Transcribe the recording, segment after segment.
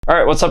All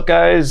right, what's up,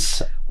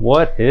 guys?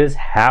 What is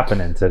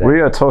happening today?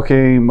 We are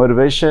talking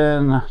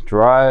motivation,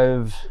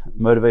 drive.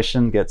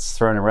 Motivation gets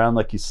thrown around,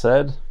 like you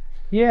said.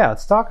 Yeah,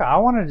 let's talk. I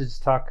wanted to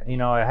just talk,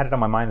 I had it on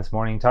my mind this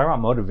morning, talk about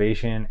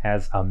motivation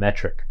as a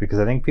metric, because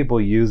I think people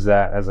use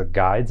that as a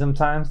guide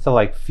sometimes to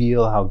like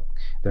feel how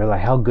they're like,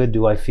 how good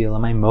do I feel?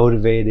 Am I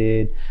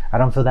motivated? I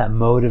don't feel that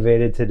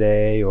motivated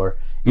today, or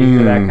you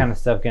hear that kind of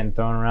stuff getting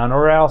thrown around.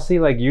 Or I'll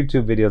see like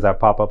YouTube videos that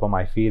pop up on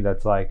my feed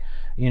that's like,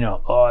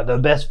 oh, the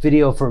best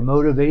video for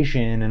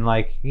motivation, and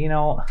like,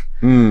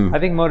 I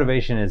think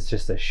motivation is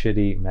just a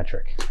shitty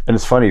metric. And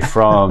it's funny,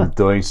 from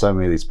doing so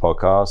many of these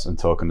podcasts and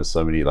talking to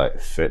so many like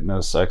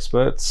fitness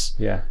experts,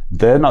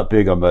 they're not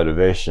big on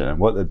motivation.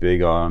 What they're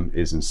big on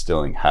is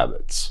instilling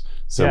habits.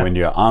 So when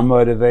you're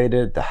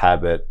unmotivated, the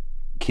habit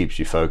keeps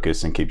you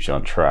focused and keeps you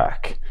on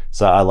track.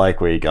 So I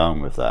like where you're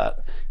going with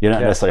that. You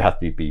don't necessarily have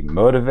to be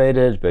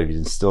motivated, but if you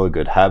instill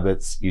good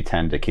habits, you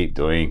tend to keep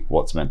doing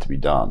what's meant to be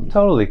done.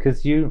 Totally,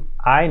 because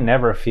I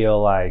never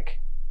feel like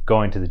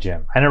going to the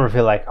gym. I never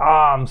feel like, oh,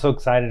 I'm so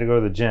excited to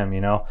go to the gym,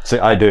 See,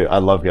 I do. I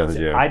love going to the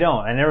gym. I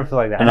don't. I never feel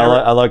like that. And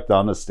I like the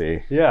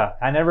honesty. Yeah.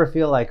 I never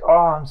feel like, oh,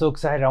 I'm so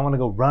excited, I want to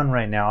go run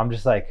right now. I'm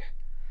just like,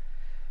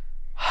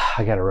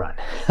 I gotta run.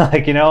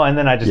 And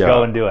then I just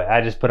go and do it. I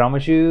just put on my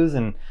shoes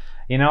and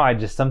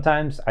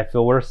sometimes I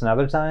feel worse than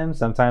other times.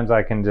 Sometimes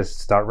I can just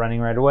start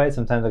running right away.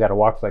 Sometimes I got to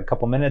walk for like a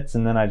couple minutes,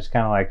 and then I just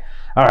kind of like,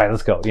 all right,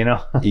 let's go,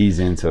 Ease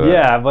into it.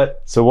 Yeah,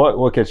 but. So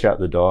what gets you out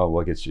the door?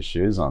 What gets your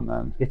shoes on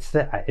then? It's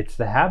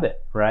the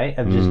habit, right?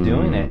 Of just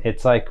doing it.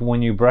 It's like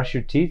when you brush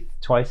your teeth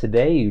twice a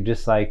day, you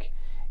just like,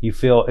 you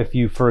feel, if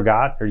you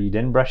forgot or you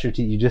didn't brush your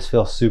teeth, you just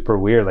feel super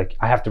weird. Like,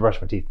 I have to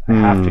brush my teeth. I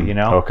have to,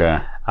 Okay.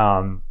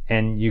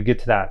 And you get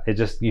to that.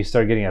 You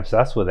start getting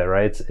obsessed with it,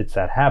 right? It's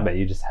that habit.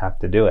 You just have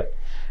to do it.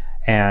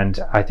 And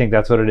I think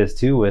that's what it is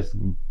too with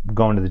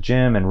going to the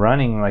gym and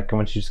running. Like,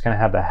 once you just kind of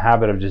have the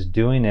habit of just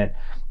doing it,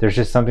 there's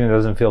just something that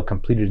doesn't feel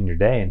completed in your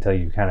day until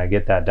you kind of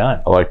get that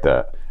done. I like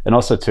that. And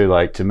also too,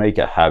 like, to make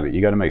a habit,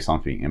 you got to make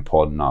something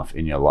important enough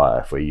in your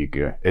life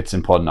where it's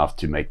important enough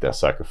to make that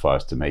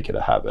sacrifice to make it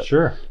a habit.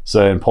 Sure.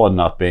 So important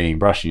enough being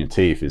brushing your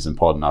teeth is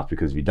important enough,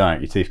 because if you don't,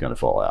 your teeth are going to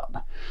fall out.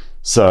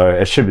 So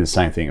it should be the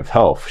same thing of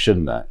health,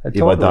 shouldn't it?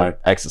 Totally. If I don't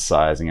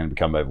exercise, I'm going to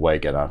become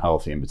overweight, get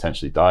unhealthy, and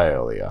potentially die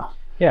earlier.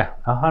 Yeah,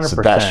 100%.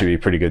 So that should be a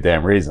pretty good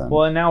damn reason.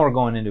 Well, and now we're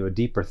going into a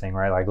deeper thing,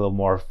 right? Like a little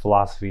more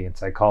philosophy and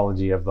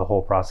psychology of the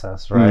whole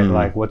process, right?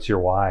 Like, what's your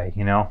why,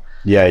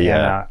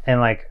 Yeah. And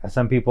like,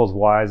 some people's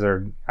whys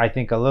are, I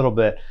think, a little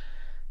bit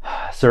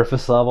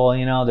surface level,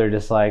 they're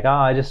just like, oh,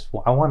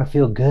 I want to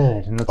feel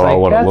good. And it's like, I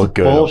want to that's look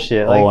good.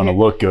 bullshit. I want to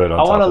look good.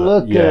 I want to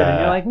look good.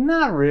 And you're like,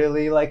 not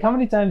really. Like, how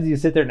many times do you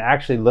sit there and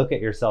actually look at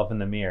yourself in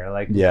the mirror?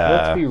 Like,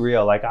 let's be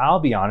real. Like, I'll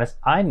be honest,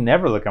 I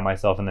never look at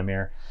myself in the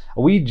mirror.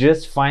 We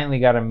just finally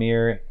got a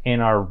mirror in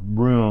our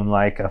room,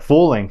 like a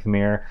full-length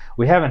mirror.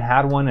 We haven't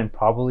had one in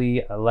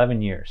probably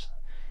 11 years.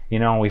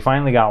 We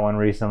finally got one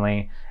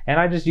recently, and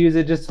I just use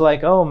it just to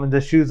like, oh,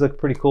 the shoes look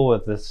pretty cool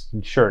with this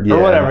shirt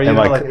or whatever. And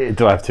like,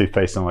 do I have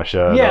toothpaste on my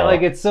shirt? Yeah,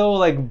 like, it's so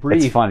like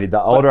brief. It's funny.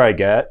 The older I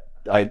get,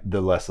 the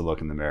less I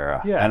look in the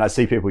mirror. Yeah. And I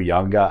see people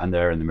younger and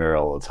they're in the mirror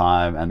all the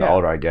time. And the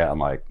older I get, I'm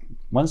like,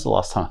 when's the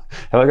last time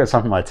have I got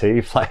something in my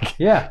teeth? Like,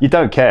 you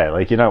don't care.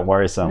 Like, you don't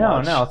worry so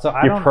much. No. So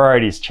your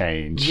priorities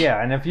change.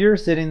 Yeah, and if you're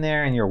sitting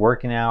there and you're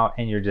working out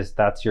and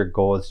that's your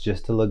goal, is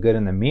just to look good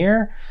in the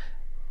mirror,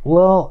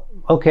 well,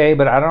 okay,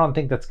 but I don't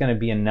think that's going to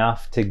be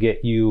enough to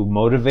get you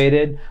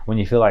motivated when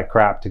you feel like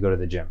crap to go to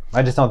the gym.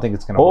 I just don't think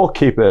it's going to work. Or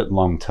keep it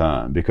long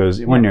term,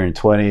 because when you're in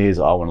 20s,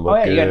 I want to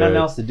look good. You got nothing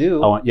else to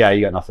do.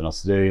 You got nothing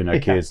else to do. No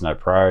kids, no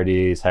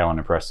priorities. Hey, I want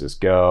to impress this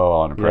girl. I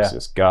want to impress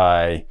this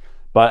guy.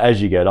 But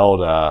as you get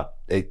older,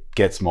 it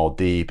gets more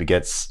deep.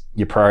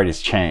 Your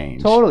priorities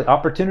change. Totally.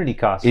 Opportunity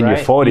cost, in right?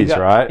 your 40s,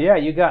 right? Yeah,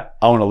 you got.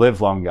 I want to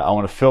live longer. I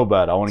want to feel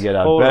better. I want to get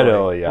out of bed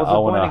earlier. What's the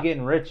point of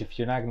getting rich if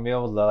you're not going to be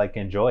able to like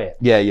enjoy it?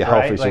 Yeah, your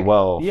health is your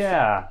wealth.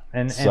 Yeah,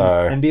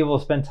 and be able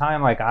to spend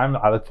time. Like,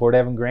 I look forward to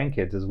having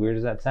grandkids. As weird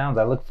as that sounds,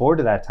 I look forward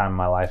to that time in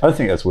my life. I don't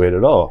think that's weird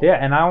at all. Yeah,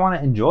 and I want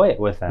to enjoy it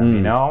with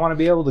them. I want to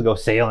be able to go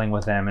sailing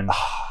with them and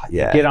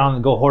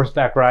go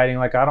horseback riding.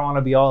 Like, I don't want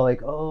to be all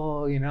like,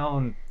 oh,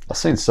 and I've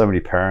seen so many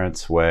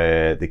parents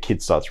where the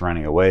kid starts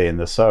running away and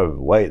they're so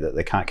overweight that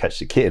they can't catch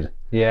the kid.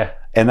 Yeah.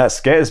 And that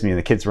scares me. And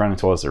the kid's running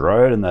towards the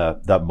road and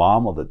that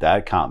mom or the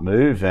dad can't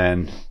move,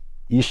 and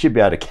you should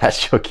be able to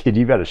catch your kid.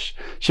 You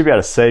should be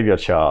able to save your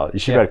child. You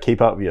should be able to keep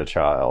up with your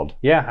child.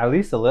 Yeah, at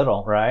least a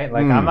little, right?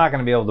 Like, I'm not going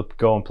to be able to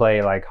go and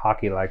play like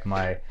hockey like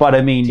my But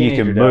I mean, you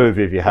can move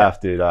does. if you have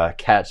to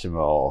catch them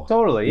all.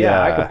 Totally,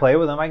 yeah. I can play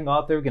with them. I can go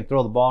out there. We can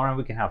throw the ball around.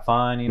 We can have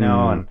fun,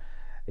 and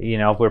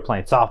if we're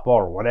playing softball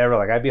or whatever,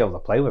 like, I'd be able to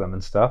play with him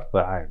and stuff.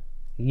 But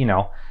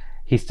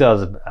he still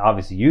has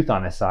obviously youth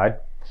on his side.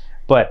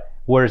 But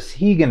where's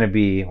he going to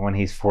be when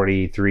he's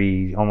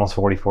 43, almost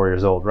 44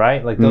 years old,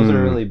 right? Like, those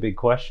are really big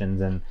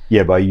questions. And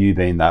yeah, by you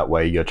being that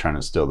way, you're trying to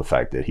instill the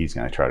fact that he's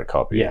going to try to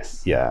copy.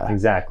 Yes. Yeah.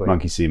 Exactly.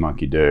 Monkey see,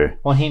 monkey do.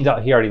 Well, he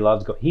already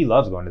loves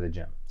going to the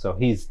gym. So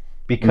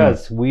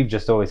because we've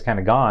just always kind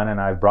of gone, and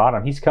I've brought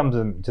him. He's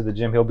come to the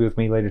gym. He'll be with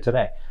me later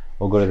today.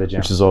 we'll go to the gym.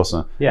 Which is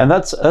awesome. Yeah. And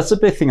that's a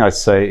big thing I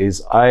say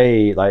is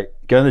I like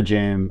going to the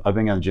gym. I've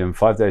been going to the gym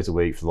 5 days a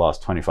week for the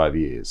last 25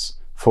 years.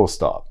 Full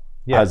stop.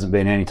 Yeah. Hasn't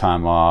been any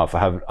time off.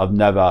 I've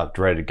never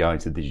dreaded going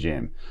to the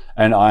gym.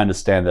 And I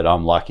understand that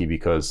I'm lucky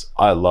because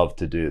I love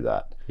to do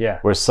that. Yeah.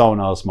 Whereas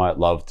someone else might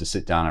love to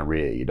sit down and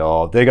read,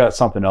 or they got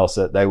something else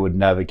that they would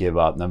never give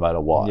up no matter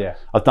what. Yeah.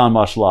 I've done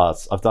martial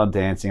arts, I've done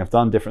dancing, I've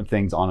done different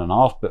things on and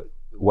off, but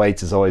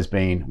weights has always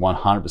been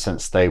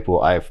 100%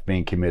 staple I've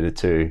been committed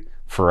to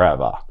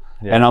forever.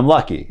 Yeah. And I'm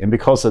lucky. And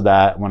because of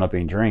that, when I've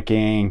been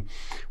drinking,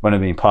 when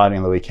I've been partying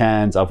on the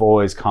weekends, I've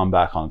always come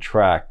back on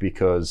track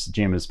because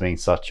gym has been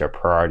such a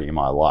priority in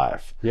my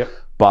life. Yep.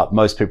 But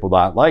most people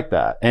don't like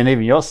that. And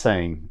even you're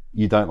saying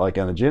you don't like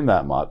going to the gym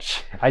that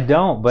much. I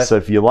don't, but so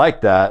if you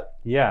like that,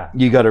 yeah,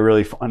 you got to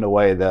really find a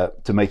way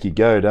to make you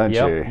go, don't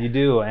you? You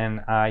do.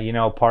 And you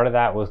know, part of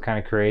that was kind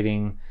of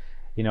creating,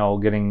 you know,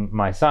 getting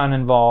my son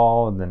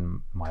involved.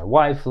 And my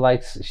wife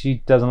she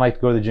doesn't like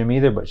to go to the gym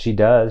either, but she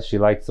does. She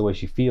likes the way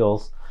she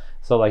feels.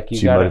 So like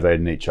you got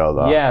motivating each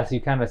other. Yeah, so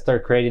you kind of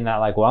start creating that,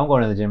 like, well, I'm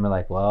going to the gym. You're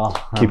like, well,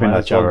 keeping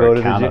each other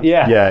accountable.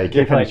 Yeah,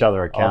 keeping each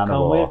other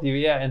accountable. I'll come with you.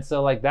 Yeah, and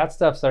so like that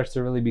stuff starts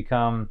to really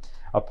become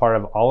a part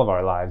of all of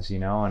our lives, you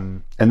know.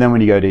 And then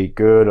when you go to eat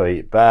good or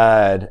eat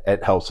bad,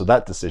 it helps with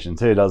that decision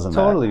too, doesn't it?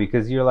 Totally,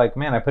 because you're like,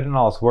 man, I put in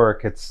all this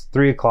work. It's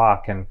 3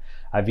 o'clock and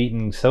I've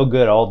eaten so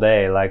good all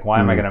day. Like, why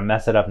am I going to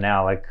mess it up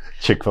now? Like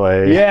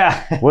Chick-fil-A.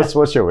 Yeah.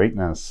 What's your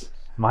weakness?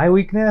 My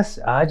weakness?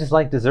 I just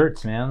like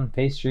desserts, man.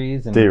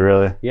 Pastries. And do you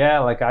really? Yeah,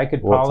 like I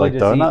could probably like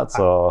just donuts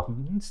eat, or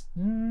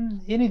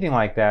anything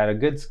like that. A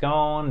good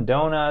scone,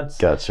 donuts.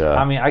 Gotcha.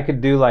 I mean, I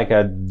could do like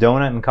a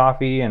donut and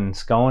coffee and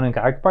scone, and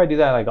I could probably do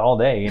that like all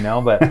day, you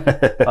know. But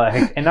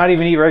like, and not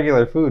even eat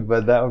regular food.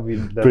 But that would be.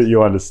 But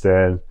you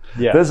understand.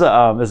 Yeah. There's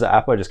an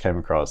app I just came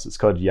across. It's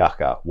called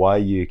Yuka.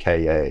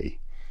 Yuka.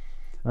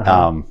 I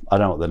don't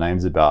know what the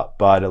name's about,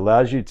 but it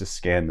allows you to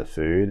scan the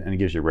food and it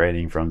gives you a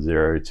rating from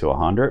 0 to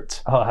 100.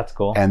 Oh, that's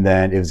cool. And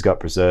then if it's got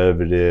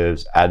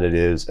preservatives,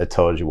 additives, it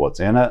tells you what's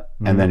in it.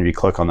 And then if you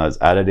click on those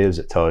additives,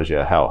 it tells you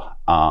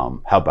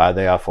how bad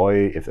they are for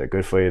you, if they're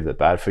good for you, if they're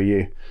bad for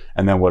you,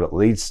 and then what it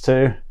leads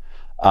to.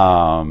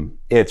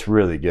 It's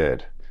really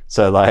good.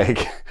 So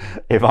like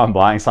if I'm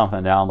buying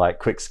something now, I'm like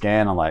quick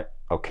scan, I'm like,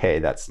 okay,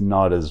 that's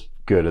not as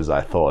good as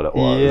I thought it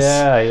was.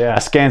 Yeah. I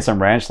scanned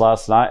some ranch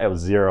last night. It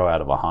was 0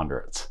 out of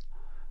 100.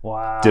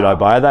 Wow. Did I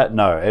buy that?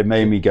 No. It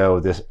made me go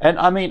with this. And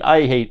I mean,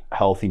 I eat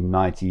healthy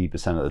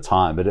 90% of the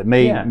time, but it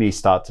made me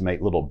start to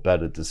make little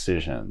better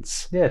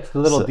decisions. Yeah, it's the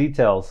little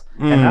details.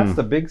 And that's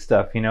the big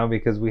stuff, you know,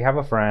 because we have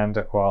a friend,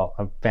 well,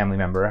 a family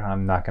member.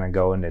 I'm not going to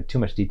go into too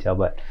much detail,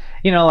 but,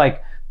 you know,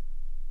 like,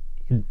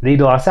 they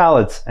eat a lot of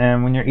salads,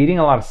 and when you're eating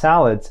a lot of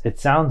salads, it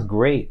sounds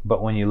great,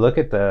 but when you look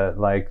at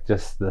the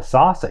just the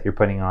sauce that you're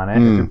putting on it,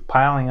 if you're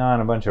piling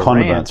on a bunch of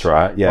condiments,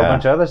 right? Yeah, a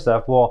bunch of other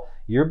stuff. Well,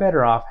 you're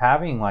better off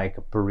having like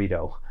a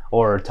burrito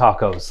or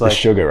tacos. The like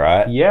sugar,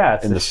 right? Yeah,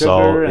 it's and the sugar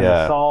salt, and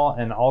the salt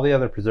and all the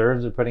other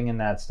preserves they're putting in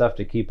that stuff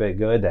to keep it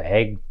good.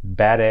 The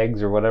bad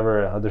eggs or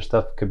whatever other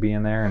stuff could be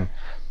in there, and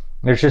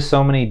there's just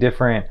so many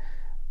different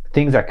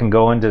things that can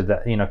go into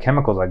the, you know,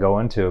 chemicals that go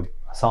into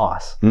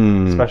sauce,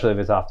 especially if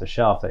it's off the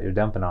shelf that you're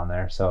dumping on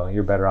there. So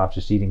you're better off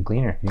just eating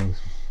cleaner things.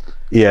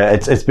 Yeah,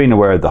 it's being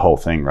aware of the whole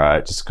thing,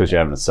 right? Just because you're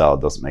having a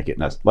salad doesn't make it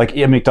like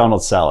a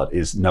McDonald's salad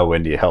is nowhere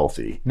near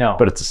healthy. No,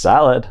 but it's a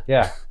salad.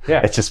 Yeah.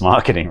 It's just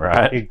marketing,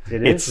 right?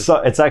 It is.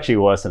 It's actually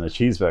worse than a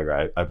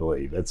cheeseburger, I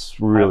believe. It's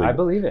really. I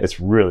believe it. It's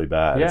really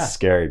bad. Yeah. It's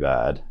scary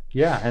bad.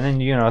 Yeah, and then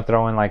you know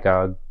throw in like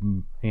a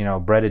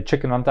breaded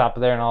chicken on top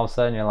of there, and all of a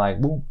sudden you're like,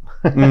 woo.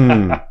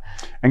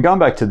 And going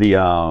back to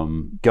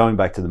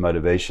the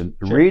motivation,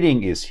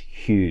 reading is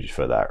huge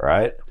for that,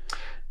 right?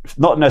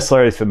 Not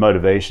necessarily for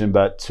motivation,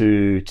 but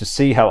to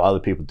see how other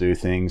people do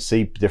things,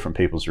 see different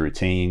people's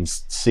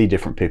routines, see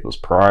different people's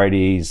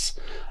priorities,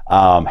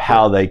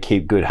 how they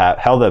keep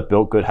how they've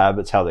built good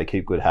habits, how they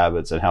keep good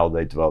habits, and how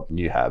they develop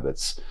new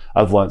habits.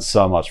 I've learned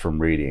so much from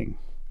reading.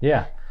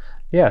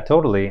 Yeah,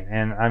 totally.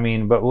 And I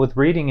mean, but with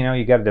reading, you know,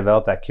 you got to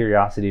develop that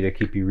curiosity to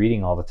keep you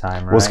reading all the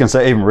time, right? I was gonna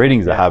say, even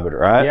reading is a habit,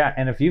 right? Yeah,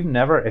 and if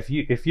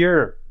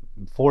you're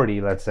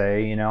 40, let's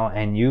say, you know,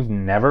 and you've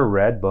never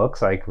read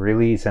books like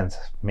really since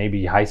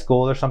maybe high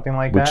school or something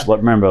like that. Which,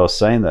 remember, I was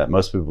saying that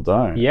most people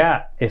don't.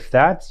 Yeah, if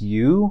that's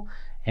you,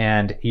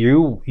 and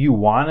you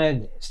want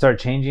to start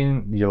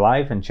changing your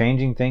life and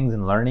changing things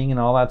and learning and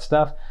all that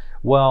stuff,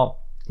 well,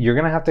 you're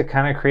gonna have to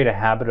kind of create a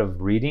habit of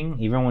reading,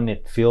 even when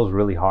it feels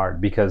really hard,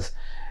 because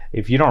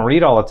if you don't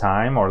read all the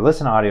time or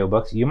listen to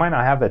audiobooks, you might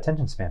not have the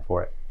attention span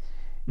for it.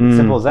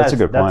 Simple as that. That's a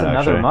good point. That's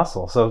another actually.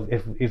 muscle. So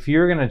if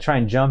you're going to try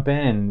and jump in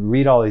and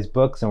read all these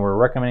books, and we're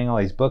recommending all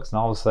these books, and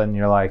all of a sudden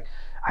you're like,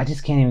 I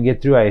just can't even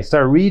get through. I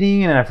start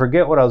reading and I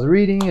forget what I was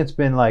reading. It's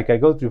been like I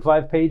go through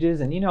 5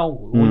 pages, and you know,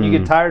 when you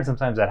get tired,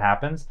 sometimes that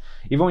happens.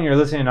 Even when you're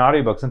listening to an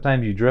audiobook,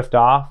 sometimes you drift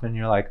off and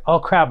you're like, oh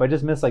crap, I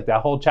just missed like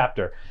that whole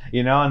chapter,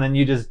 you know, and then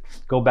you just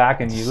go back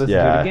and you listen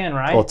to it again,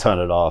 right? Or turn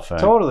it off.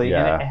 Totally.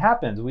 And it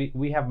happens.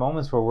 We have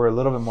moments where we're a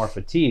little bit more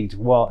fatigued.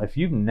 Well, if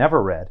you've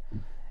never read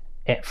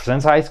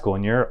since high school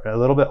and you're a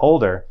little bit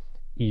older,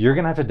 you're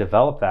going to have to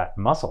develop that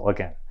muscle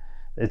again.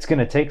 It's going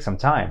to take some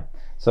time.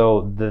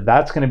 So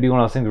that's going to be one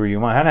of those things where you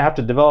might have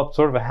to develop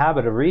sort of a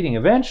habit of reading.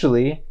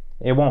 Eventually,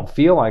 it won't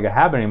feel like a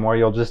habit anymore.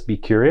 You'll just be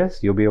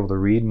curious. You'll be able to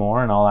read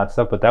more and all that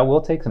stuff, but that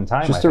will take some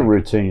time. Just a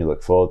routine you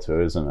look forward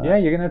to, isn't it? Yeah,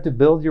 you're going to have to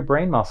build your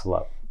brain muscle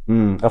up.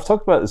 I've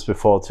talked about this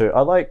before too.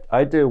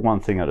 I do one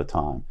thing at a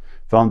time.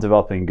 If I'm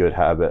developing a good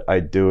habit,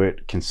 I do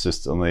it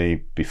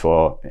consistently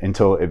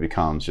until it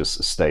becomes just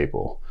a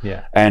staple.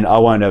 Yeah. And I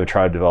won't ever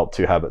try to develop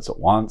 2 habits at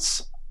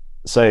once.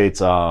 Say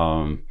it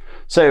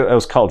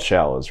was cold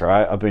showers,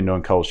 right? I've been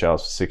doing cold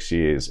showers for 6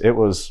 years. It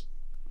was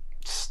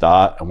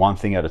start one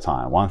thing at a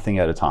time.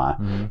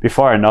 Mm-hmm.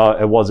 Before I know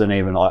it, it wasn't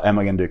even like, am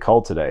I going to do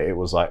cold today? It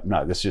was like,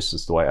 no, this is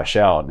just the way I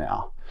shower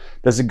now.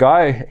 There's a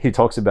guy who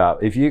talks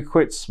about, if you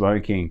quit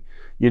smoking,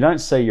 you don't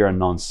say you're a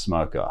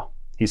non-smoker.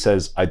 He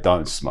says, I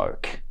don't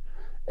smoke.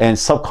 And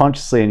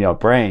subconsciously in your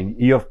brain,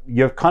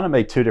 you've kind of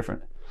made 2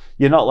 different.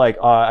 You're not like,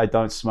 oh, I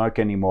don't smoke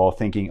anymore,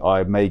 thinking, oh,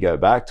 I may go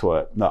back to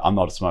it. No, I'm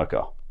not a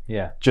smoker.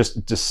 Yeah.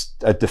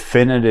 Just a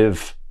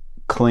definitive,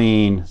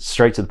 clean,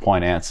 straight to the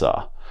point answer.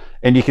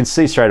 And you can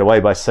see straight away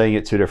by saying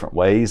it 2 different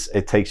ways,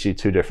 it takes you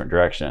 2 different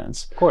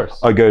directions. Of course.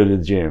 I go to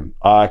the gym.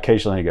 I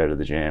occasionally go to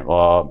the gym.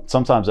 Or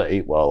sometimes I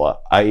eat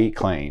well. I eat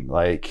clean.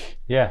 Like,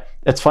 yeah.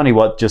 It's funny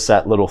what just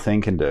that little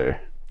thing can do.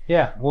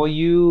 Yeah. Well,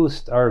 you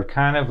are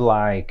kind of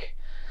like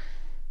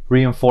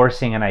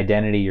reinforcing an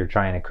identity you're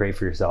trying to create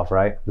for yourself,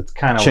 right? That's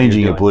kind of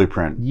changing your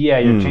blueprint. Yeah,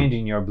 you're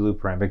changing your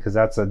blueprint, because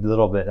that's a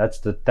little bit,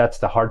 that's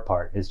the hard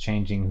part, is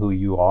changing who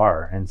you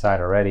are inside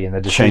already, and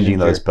the changing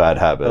those bad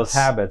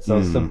habits.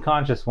 Those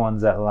subconscious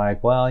ones that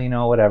like, well,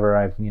 whatever,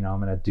 I'm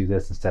gonna do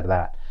this instead of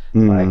that.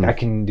 Like, I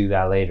can do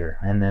that later,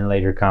 and then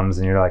later comes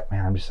and you're like,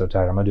 man, I'm just so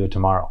tired, I'm gonna do it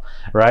tomorrow,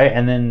 right?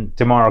 And then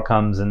tomorrow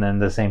comes and then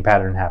the same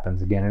pattern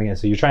happens again and again.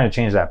 So you're trying to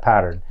change that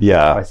pattern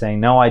by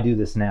saying, no, I do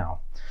this now.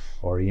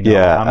 Or, I'm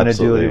going to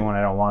do it even when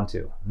I don't want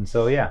to. And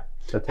so, yeah.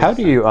 How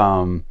do you,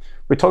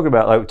 we're talking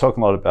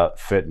a lot about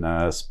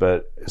fitness,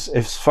 but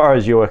as far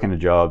as you're working a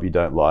job you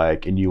don't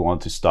like and you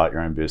want to start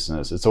your own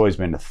business, it's always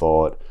been a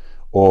thought,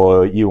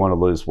 or you want to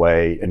lose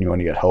weight and you want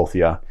to get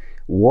healthier.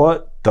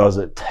 What does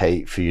it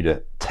take for you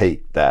to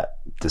take that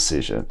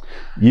decision?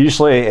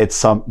 Usually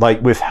it's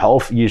like with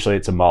health, usually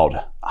it's a mild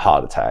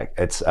heart attack.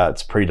 It's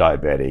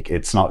pre-diabetic.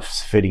 It's not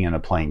fitting in a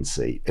plane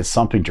seat. It's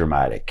something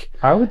dramatic.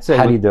 I would say,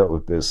 how do you do it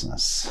with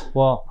business?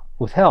 Well,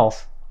 with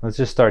health, let's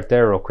just start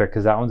there real quick,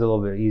 because that one's a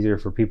little bit easier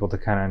for people to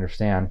kind of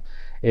understand.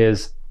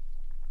 Is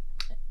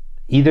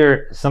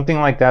either something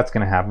like that's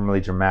going to happen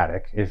really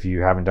dramatic if you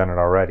haven't done it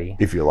already,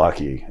 if you're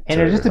lucky, and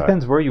it just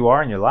depends where you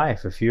are in your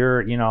life. If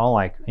you're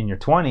like in your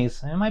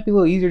 20s, it might be a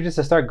little easier just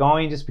to start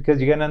going, just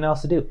because you got nothing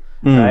else to do,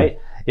 right?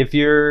 If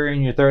you're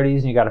in your 30s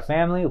and you got a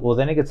family, well,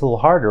 then it gets a little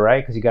harder,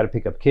 right? Because you got to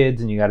pick up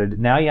kids, and you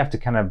have to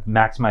kind of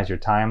maximize your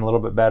time a little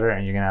bit better,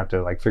 and you're gonna have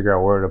to like figure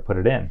out where to put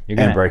it in.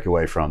 And break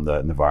away from the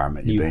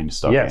environment you're being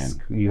stuck in. Yes,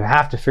 you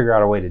have to figure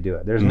out a way to do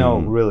it. There's no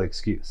real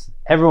excuse.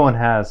 Everyone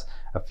has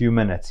a few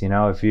minutes,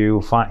 if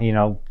you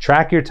find,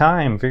 track your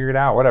time, figure it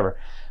out, whatever.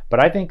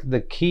 But I think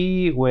the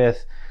key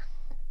with,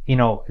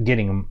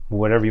 getting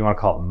whatever you want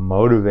to call it,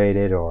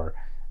 motivated, or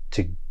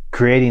to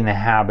creating the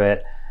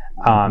habit,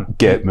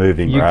 get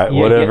moving, right?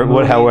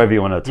 However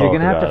you want to talk about it. You're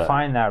gonna have to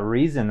find that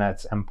reason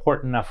that's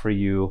important enough for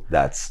you.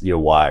 That's your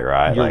why,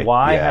 right? Your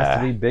why has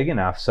to be big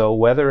enough. So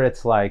whether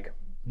it's like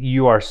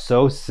you are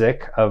so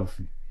sick of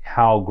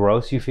how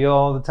gross you feel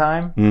all the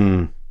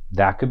time,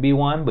 that could be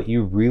one, but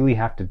you really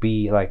have to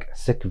be like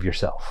sick of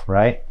yourself,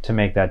 right, to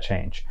make that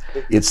change.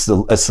 It's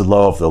the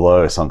low of the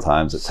low.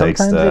 Sometimes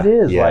it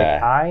is. Like,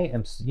 I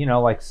am,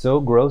 like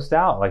so grossed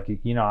out. Like,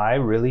 I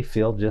really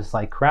feel just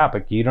like crap.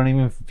 Like, you don't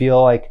even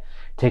feel like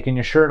taking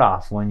your shirt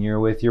off when you're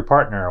with your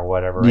partner or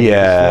whatever. Right?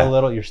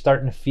 You're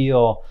starting to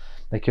feel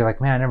like, you're like,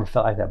 man, I never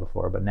felt like that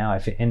before, but now I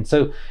feel. And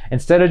so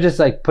instead of just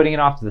like putting it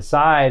off to the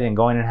side and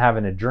going and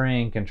having a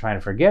drink and trying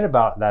to forget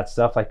about that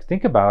stuff, like,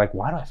 think about like,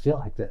 why do I feel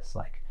like this?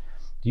 Like,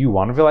 do you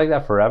want to feel like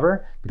that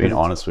forever? Because being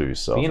honest with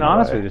yourself.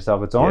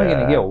 It's only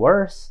going to get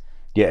worse.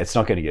 Yeah, it's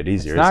not going to get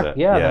easier, is it?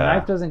 Yeah, the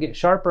knife doesn't get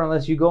sharper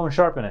unless you go and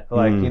sharpen it.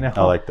 Like,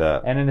 I like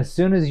that. And then as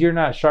soon as you're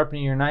not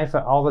sharpening your knife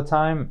all the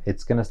time,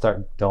 it's going to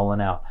start doling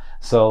out.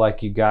 So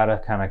like, you got to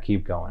kind of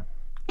keep going.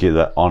 Get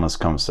that honest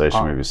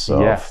conversation with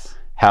yourself. Yes.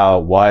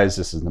 Why is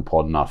this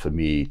important enough for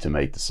me to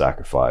make the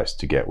sacrifice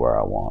to get where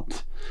I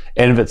want?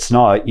 And if it's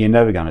not, you're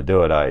never going to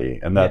do it, are you?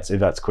 And if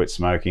that's quit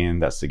smoking,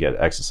 that's to get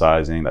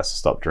exercising, that's to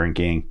stop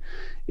drinking.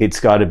 It's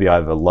got to be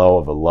either low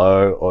of a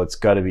low, or it's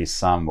got to be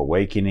some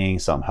awakening,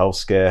 some health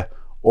scare,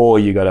 or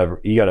you got to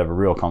have a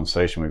real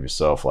conversation with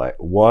yourself. Like,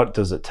 what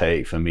does it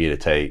take for me to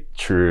take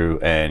true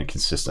and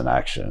consistent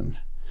action?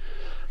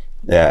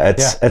 Yeah,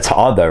 it's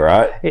hard though,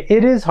 right?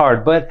 It is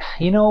hard, but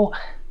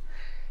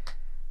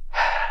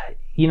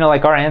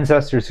like our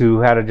ancestors who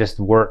had to just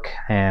work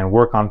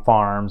on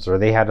farms, or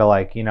they had to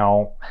like,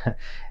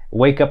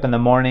 wake up in the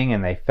morning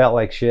and they felt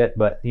like shit,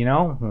 but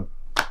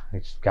they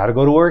just got to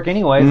go to work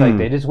anyways. Like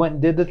they just went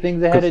and did the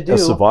things they had to do.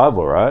 It's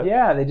survival, right?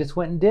 Yeah, they just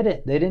went and did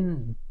it. They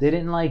didn't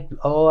like,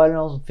 oh, I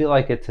don't feel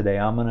like it today,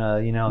 I'm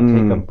gonna,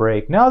 take a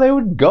break. No, they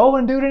would go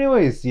and do it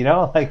anyways,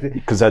 like,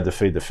 because they had to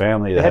feed the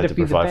family, they had to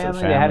feed provide the family, for the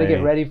family, they had to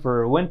get ready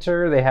for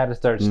winter, they had to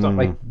start stuff.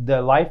 Like,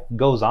 the life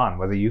goes on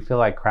whether you feel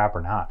like crap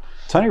or not.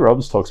 Tony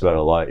Robbins talks about it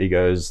a lot. He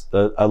goes,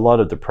 a lot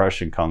of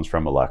depression comes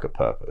from a lack of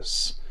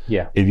purpose.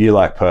 Yeah. If you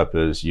lack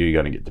purpose, you're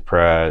going to get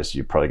depressed,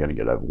 you're probably going to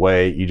get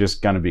overweight, you're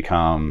just going to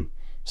become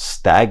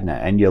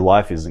stagnant, and your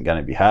life isn't going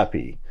to be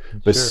happy.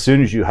 But as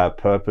soon as you have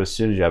purpose, as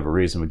soon as you have a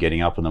reason for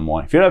getting up in the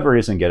morning, if you don't have a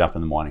reason to get up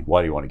in the morning,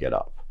 why do you want to get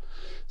up?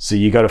 So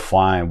you got to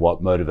find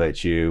what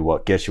motivates you,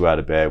 what gets you out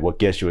of bed, what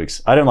gets you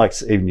I don't like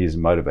even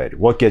using motivated,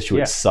 what gets you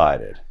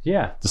excited.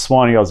 Yeah. This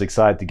morning I was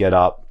excited to get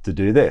up to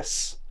do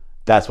this.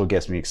 That's what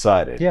gets me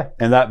excited. Yeah.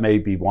 And that may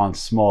be one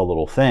small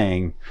little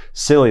thing,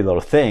 silly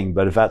little thing,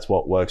 but if that's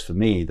what works for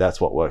me, that's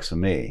what works for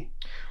me.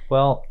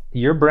 Well,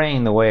 your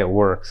brain, the way it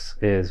works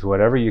is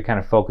whatever you kind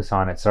of focus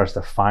on, it starts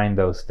to find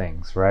those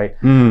things, right?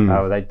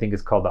 I think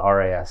it's called the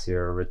RAS,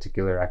 your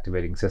reticular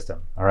activating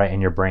system. All right,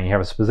 in your brain, you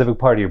have a specific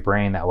part of your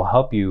brain that will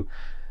help you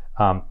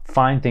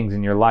find things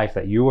in your life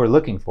that you are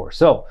looking for.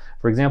 So,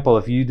 for example,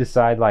 if you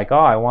decide like, oh,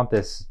 I want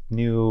this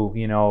new,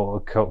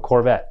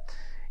 Corvette,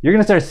 you're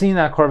going to start seeing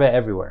that Corvette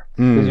everywhere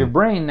because your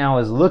brain now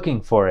is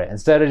looking for it.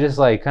 Instead of just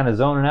like kind of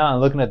zoning out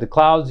and looking at the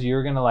clouds,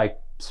 you're going to like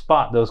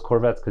spot those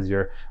Corvettes because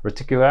your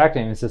reticular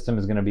activating system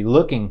is going to be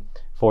looking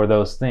for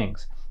those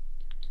things.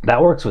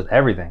 That works with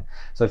everything.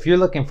 So if you're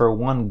looking for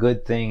one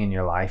good thing in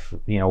your life,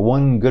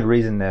 one good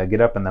reason to get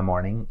up in the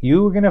morning,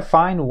 you're going to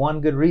find one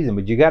good reason,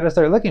 but you got to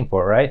start looking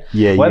for it, right?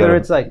 Yeah. Whether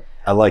it's like,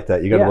 I like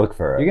that. You got to look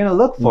for it. You're going to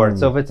look for it.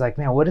 So if it's like,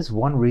 man, what is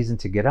one reason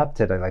to get up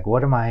today? Like,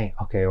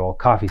 okay, well,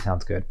 coffee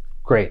sounds good.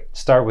 Great.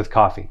 Start with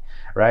coffee,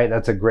 right?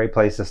 That's a great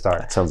place to start.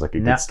 That sounds like a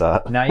good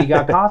start. Now you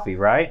got coffee,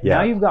 right? Yeah.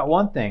 Now you've got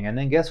one thing. And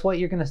then guess what?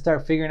 You're going to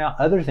start figuring out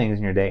other things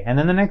in your day. And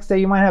then the next day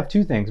you might have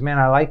two things. Man,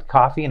 I liked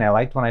coffee and I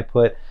liked when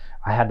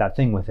I had that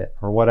thing with it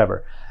or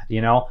whatever,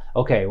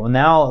 Okay, well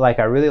now like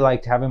I really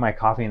liked having my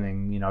coffee and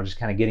then, just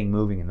kind of getting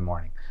moving in the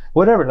morning.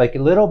 Whatever, like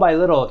little by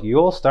little,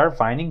 you'll start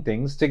finding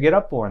things to get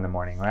up for in the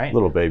morning, right?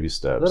 Little baby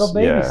steps. Little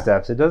baby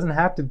steps. It doesn't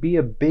have to be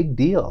a big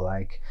deal.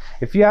 Like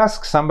if you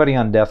ask somebody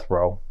on death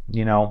row,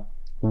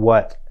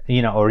 what,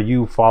 or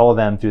you follow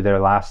them through their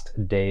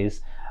last days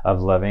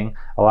of living,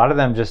 a lot of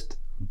them just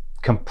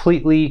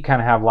completely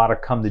kind of have a lot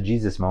of come to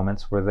Jesus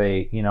moments where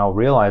they,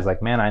 realize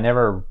like, man, I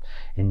never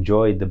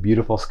enjoyed the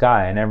beautiful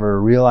sky. I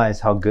never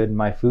realized how good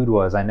my food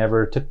was. I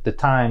never took the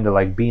time to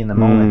like be in the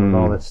moment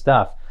with all this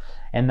stuff.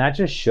 And that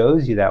just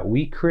shows you that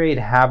we create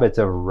habits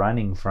of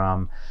running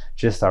from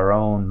just our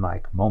own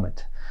like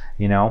moment,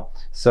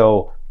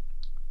 So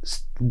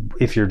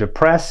if you're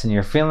depressed and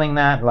you're feeling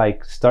that,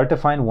 like start to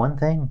find one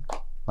thing,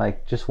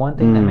 like just one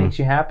thing that makes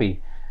you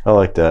happy. I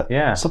like that.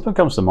 Yeah. Something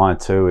comes to mind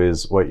too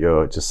is what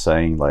you're just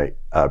saying, like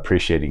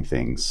appreciating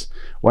things.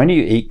 When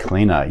you eat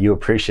cleaner, you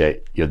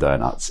appreciate your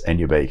donuts and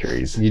your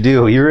bakeries. You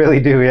do. You really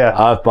do. Yeah.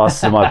 I've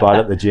busted my butt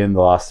at the gym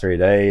the last 3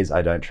 days.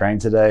 I don't train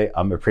today.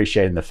 I'm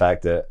appreciating the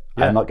fact that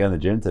I'm not going to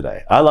the gym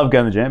today. I love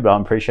going to the gym, but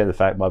I'm appreciating the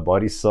fact my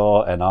body's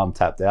sore and I'm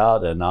tapped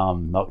out and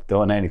I'm not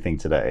doing anything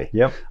today.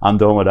 Yep. I'm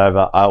doing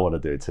whatever I want to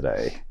do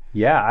today.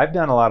 Yeah. I've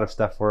done a lot of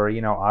stuff where,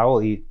 I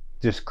will eat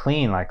just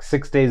clean like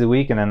 6 days a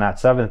week, and then that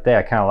 7th day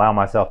I kind of allow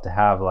myself to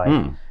have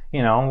like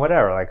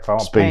whatever, like if I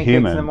want pancakes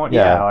in the morning,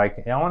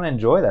 like I want to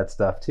enjoy that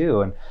stuff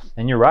too.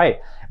 And you're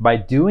right, by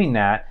doing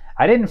that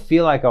I didn't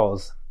feel like I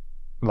was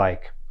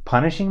like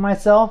punishing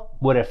myself.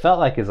 What it felt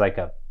like is like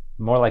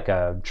more like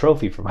a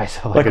trophy for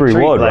myself, like a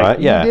reward, right?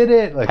 You did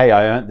it. Like, hey,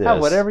 I earned this.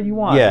 Have whatever you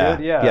want. Yeah,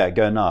 dude. yeah,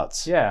 go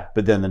nuts. Yeah.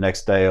 But then the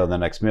next day or the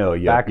next meal,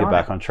 you're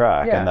back on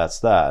track, and that's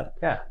that.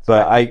 Yeah.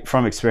 But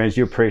from experience,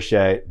 you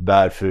appreciate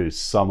bad food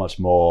so much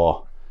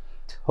more.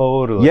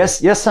 Totally.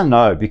 Yes and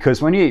no,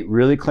 because when you eat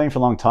really clean for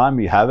a long time,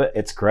 you have it,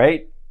 it's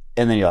great.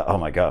 And then you're like, oh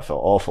my God, I feel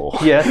awful.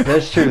 Yes,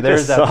 that's true.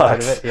 There's that side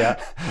of it.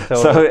 Yeah.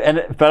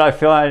 Totally. But I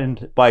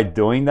find by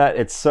doing that,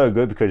 it's so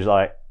good because you're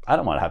like, I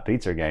don't want to have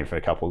pizza again for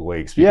a couple of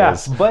weeks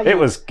because but it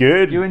was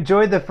good. You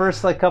enjoyed the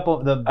first like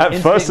couple the at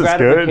instant first it's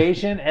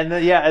gratification, good. And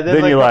then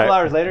like a couple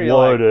hours later you're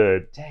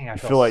loaded. Like, dang, I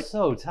feel like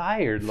so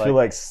tired. Feel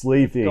like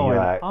sleeping. Going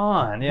like,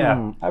 on,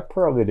 yeah. I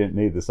probably didn't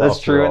need this. That's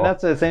true, all. And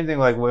that's the same thing.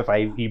 Like if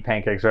I eat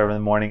pancakes or whatever in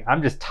the morning,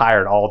 I'm just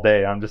tired all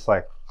day. I'm just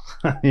like,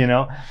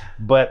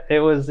 But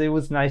it was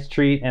a nice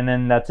treat, and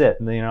then that's it.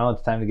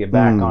 It's time to get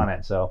back on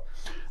it. So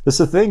there's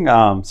a thing.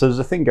 So there's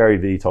a thing Gary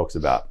Vee talks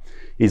about.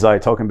 He's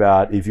like talking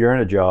about if you're in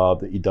a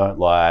job that you don't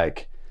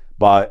like,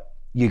 but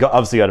you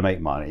obviously got to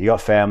make money. You got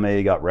family,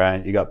 you got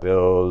rent, you got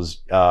bills,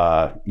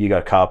 you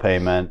got car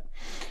payment.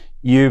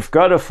 You've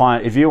got to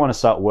find, if you want to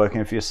start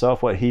working for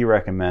yourself, what he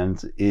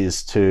recommends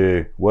is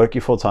to work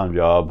your full-time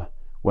job.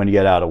 When you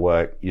get out of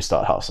work, you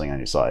start hustling on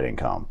your side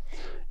income.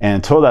 And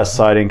until that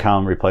side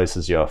income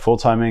replaces your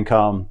full-time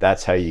income,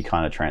 that's how you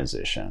kind of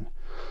transition.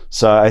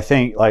 So I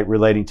think like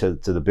relating to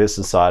the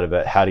business side of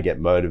it, how to get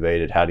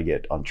motivated, how to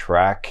get on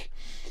track,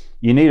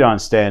 you need to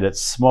understand it's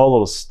small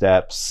little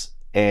steps,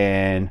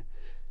 and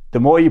the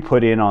more you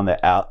put in on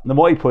the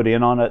more you put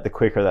in on it, the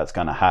quicker that's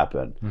going to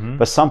happen. Mm-hmm.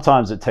 But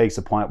sometimes it takes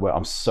a point where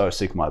I'm so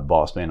sick of my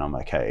boss being on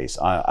my case.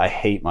 I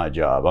hate my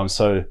job.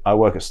 I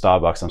work at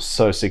Starbucks. I'm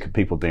so sick of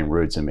people being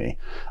rude to me.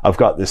 I've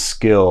got this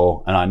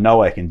skill and I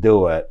know I can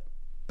do it,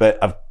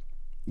 but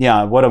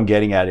what I'm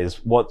getting at is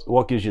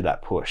what gives you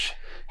that push?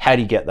 How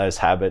do you get those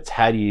habits?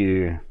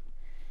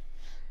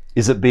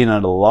 Is it being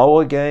at a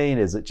lower gain?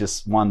 Is it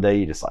just one day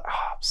you're just like,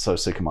 I'm so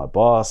sick of my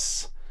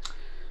boss?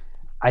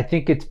 I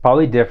think it's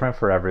probably different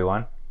for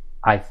everyone.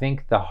 I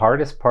think the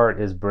hardest part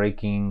is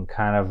breaking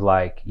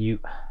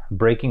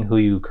who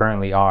you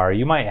currently are.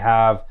 You might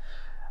have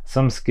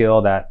some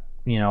skill that,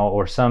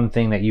 or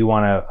something that you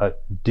want to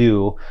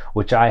do,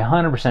 which I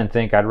 100%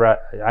 think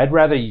I'd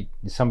rather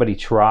somebody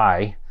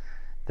try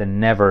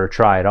than never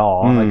try at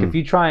all. Like if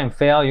you try and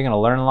fail, you're going to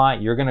learn a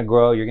lot, you're going to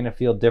grow, you're going to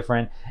feel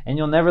different, and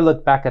you'll never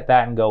look back at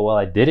that and go, well,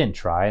 I didn't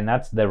try. And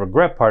that's the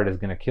regret part is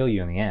going to kill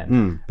you in the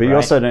end. But you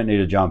also don't need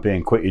to jump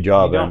in, quit your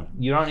job.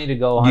 You don't need to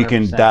go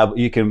 100%.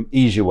 You can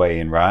ease your way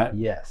in, right?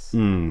 Yes.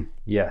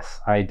 Yes,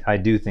 I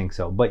do think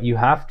so. But you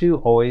have to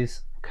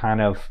always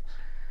kind of,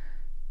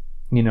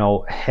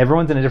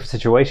 everyone's in a different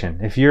situation.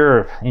 If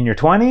you're in your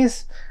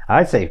 20s,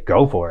 I'd say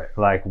go for it.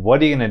 Like,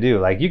 what are you going to do?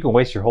 Like, you can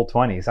waste your whole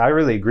 20s. I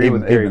really agree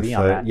with Gary Vee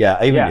on that.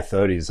 Yeah, even your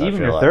 30s.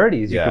 Even your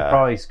 30s, you could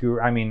probably screw.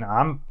 I mean,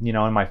 I'm,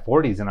 in my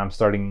 40s and I'm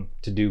starting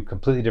to do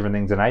completely different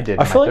things than I did.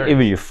 I feel like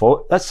even your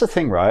 40s, that's the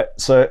thing, right?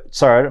 So,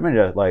 sorry, I don't mean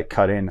to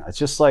cut in. It's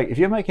just like, if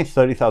you're making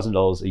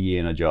 $30,000 a year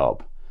in a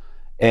job,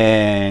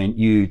 and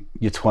your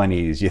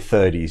 20s, your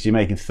 30s, you're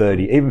making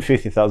even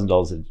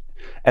 $50,000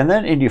 and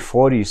then in your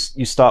 40s,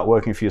 you start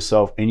working for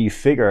yourself and you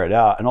figure it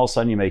out, and all of a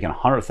sudden you're making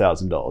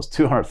 $100,000,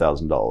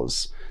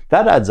 $200,000.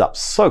 That adds up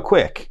so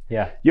quick.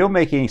 Yeah, you're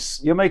making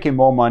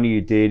more money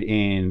you did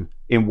in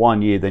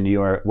 1 year than you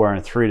were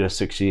in 3 to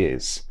 6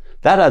 years.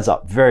 That adds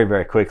up very,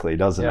 very quickly,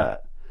 doesn't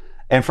it?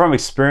 And from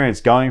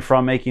experience, going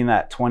from making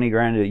that 20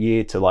 grand a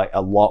year to like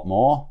a lot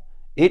more,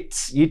 it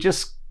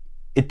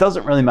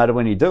doesn't really matter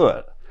when you do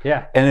it.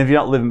 Yeah. And if you're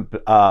not living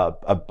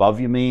above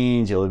your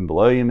means, you're living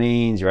below your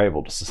means, you're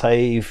able to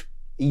save,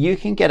 you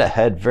can get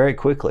ahead very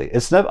quickly.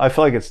 I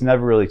feel like it's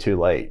never really too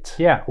late.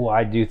 Yeah. Well,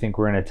 I do think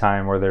we're in a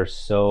time where there's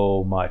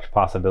so much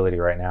possibility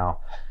right now.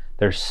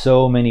 There's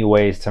so many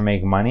ways to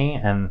make money,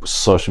 and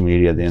social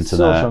media, the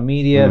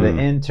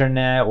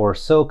internet, we're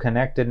so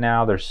connected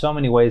now. There's so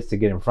many ways to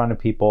get in front of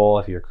people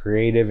if you're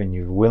creative and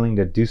you're willing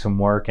to do some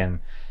work, and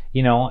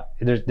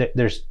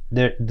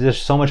there's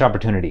so much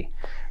opportunity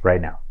right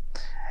now.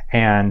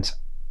 And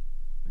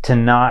to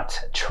not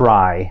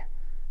try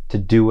to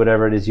do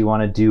whatever it is you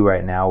want to do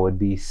right now would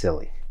be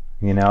silly.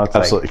 It's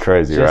absolutely like,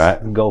 crazy,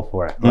 just right? Go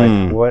for it.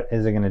 Like, what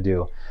is it going to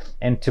do?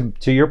 And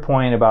to your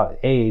point about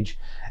age,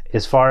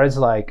 as far as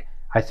like,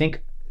 I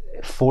think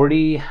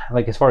 40,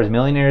 like as far as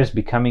millionaires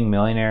becoming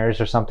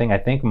millionaires or something, I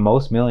think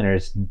most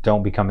millionaires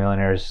don't become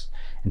millionaires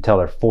until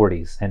their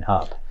 40s and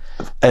up.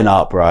 And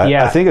up, right?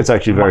 Yeah. I think it's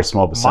actually a very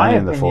small percentage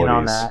in the 40s. My opinion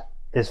on that,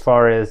 as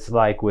far as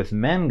like with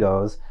men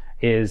goes,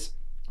 is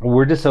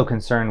we're just so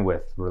concerned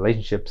with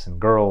relationships and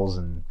girls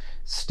and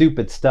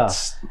stupid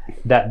stuff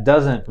that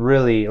doesn't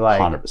really like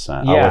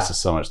 100%. I wasted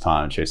so much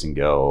time chasing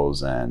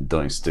girls and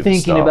doing stupid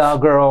stuff. Thinking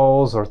about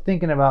girls or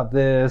thinking about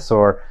this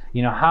or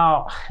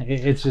how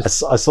it's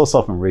just. I saw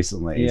something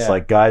recently. It's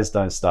like guys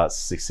don't start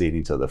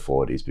succeeding till their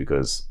 40s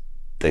because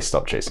they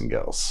stop chasing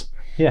girls.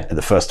 Yeah. In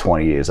the first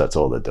 20 years, that's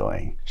all they're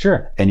doing.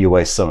 Sure. And you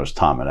waste so much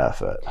time and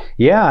effort.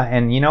 Yeah.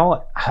 And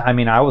I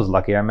mean, I was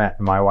lucky. I met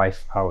my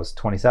wife, I was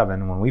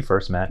 27 when we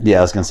first met. Yeah,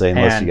 I was going to say,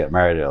 unless you get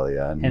married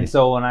earlier. And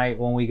so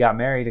when we got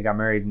married, I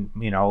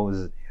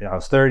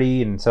was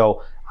 30. And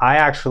so I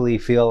actually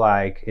feel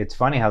like it's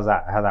funny how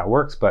that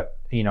works. But,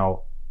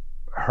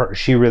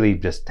 she really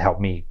just helped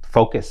me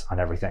focus on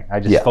everything. I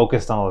just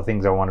focused on all the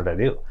things I wanted to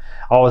do.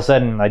 All of a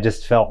sudden, I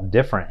just felt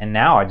different. And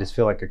now I just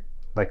feel like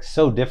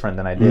so different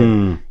than I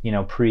did,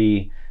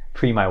 pre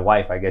my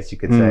wife, I guess you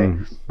could say.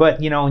 But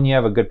when you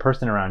have a good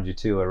person around you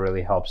too, it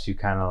really helps you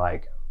kind of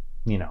like,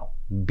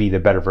 be the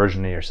better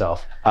version of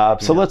yourself.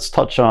 So let's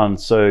touch on,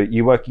 so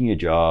you're working your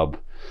job,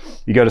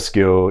 you go to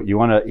school, you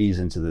want to ease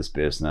into this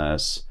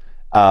business.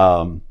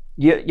 Say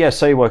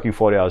you're working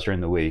 40 hours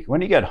during the week.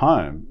 When you get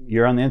home,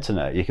 you're on the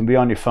internet, you can be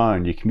on your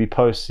phone, you can be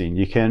posting,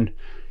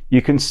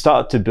 you can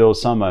start to build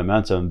some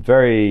momentum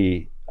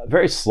very,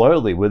 very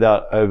slowly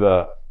without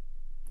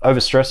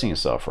overstressing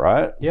yourself,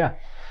 right? Yeah.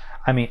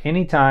 I mean,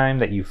 anytime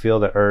that you feel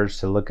the urge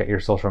to look at your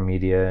social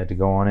media, to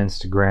go on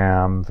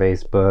Instagram,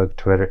 Facebook,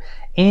 Twitter,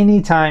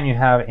 anytime you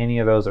have any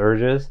of those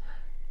urges,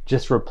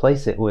 just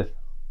replace it with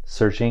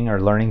searching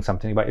or learning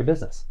something about your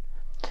business.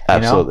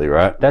 Absolutely,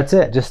 right? That's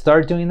it. Just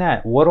start doing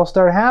that. What'll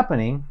start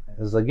happening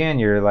is, again,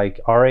 your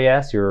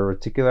RAS, your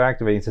reticular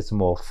activating system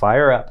will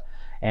fire up,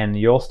 and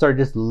you'll start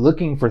just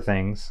looking for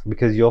things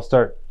because you'll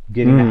start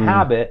getting the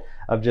habit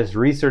of just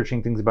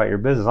researching things about your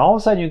business. All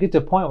of a sudden you get to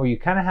a point where you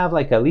kind of have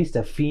like at least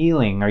a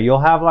feeling, or you'll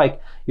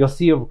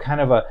see a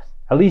kind of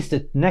at least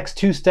the next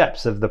 2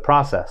 steps of the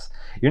process.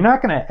 You're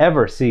not going to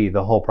ever see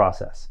the whole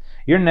process.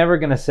 You're never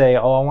going to say,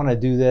 oh, I want to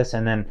do this,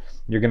 and then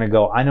you're going to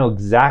go, I know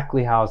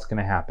exactly how it's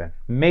going to happen.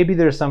 Maybe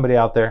there's somebody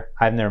out there,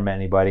 I've never met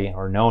anybody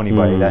or know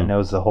anybody that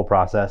knows the whole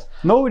process.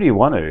 Nor would you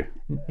want to.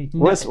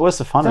 What's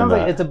the fun in that?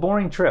 Like it's a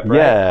boring trip, right?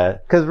 Yeah.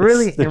 Because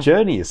really, the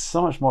journey is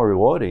so much more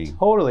rewarding.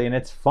 Totally, and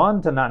it's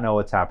fun to not know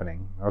what's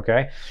happening,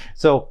 okay?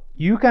 So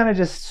you kind of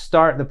just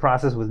start the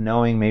process with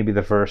knowing maybe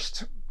the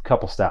first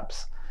couple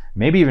steps,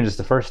 maybe even just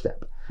the first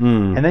step.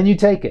 And then you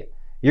take it.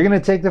 You're going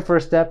to take the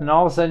first step, and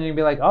all of a sudden you'll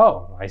be like,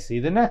 oh, I see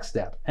the next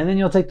step. And then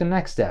you'll take the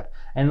next step.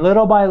 And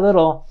little by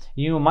little,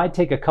 you might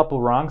take a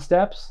couple wrong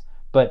steps,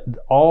 but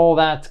all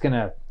that's going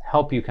to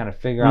help you kind of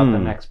figure out the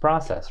next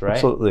process, right?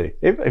 Absolutely.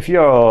 If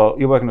you're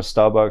working at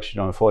Starbucks,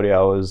 you're doing 40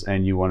 hours,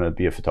 and you want to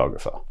be a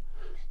photographer,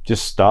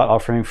 just start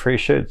offering free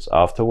shoots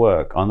after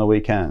work on the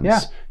weekends. Yeah.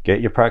 Get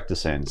your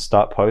practice in.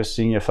 Start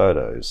posting your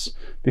photos.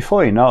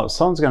 Before you know it,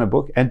 someone's going to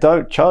book, and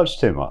don't charge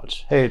too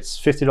much. Hey, it's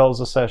 $50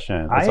 a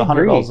session. It's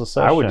 $100 a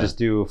session. I would just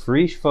do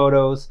free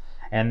photos,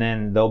 and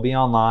then they'll be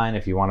online.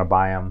 If you want to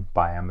buy them,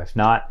 buy them. If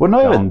not, well,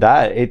 not even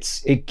that.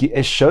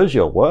 It shows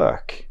your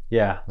work.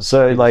 Yeah.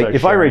 So like,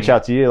 if I reach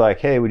out to you like,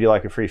 hey, would you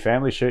like a free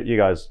family shoot? You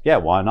guys, yeah,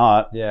 why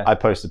not? Yeah. I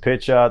post a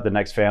picture. The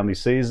next family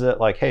sees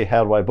it. Like, hey,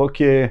 how do I book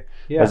you?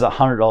 Yeah. There's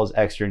 $100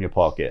 extra in your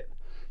pocket.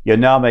 You're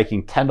now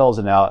making $10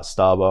 an hour at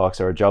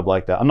Starbucks or a job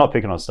like that. I'm not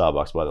picking on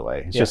Starbucks, by the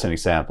way. It's just an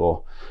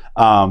example.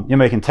 You're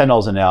making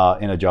 $10 an hour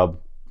in a job,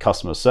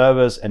 customer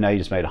service, and now you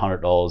just made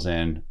 $100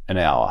 in an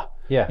hour.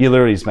 Yeah. You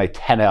literally just made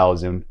 10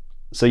 hours in.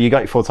 So you got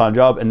your full-time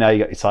job, and now you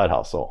got your side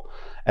hustle.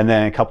 And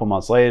then a couple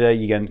months later,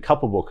 you get a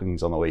couple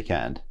bookings on the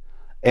weekend.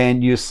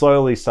 And you're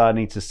slowly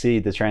starting to see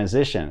the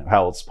transition,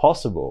 how it's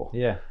possible.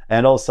 Yeah.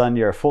 And all of a sudden,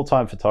 you're a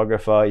full-time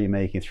photographer. You're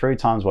making 3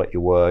 times what you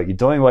were. You're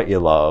doing what you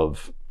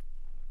love.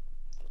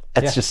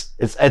 It's just,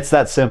 it's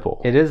that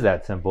simple. It is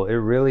that simple. It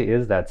really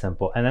is that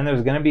simple. And then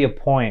there's going to be a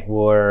point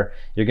where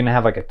you're going to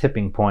have like a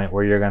tipping point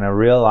where you're going to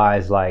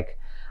realize like,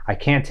 I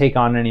can't take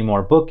on any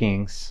more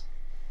bookings,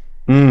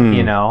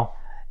 you know,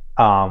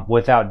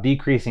 without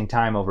decreasing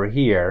time over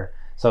here.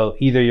 So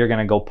either you're going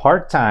to go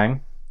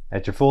part-time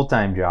at your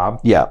full-time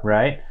job,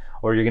 right?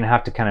 Or you're going to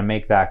have to kind of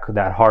make that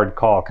hard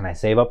call. Can I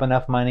save up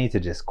enough money to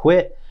just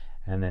quit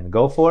and then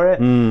go for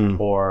it?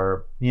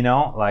 Or, you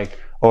know, like...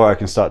 Or I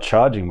can start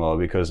charging more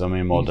because I'm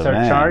in more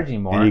demand. Start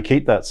charging more. And you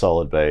keep that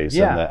solid base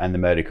and the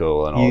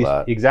medical and all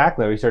that.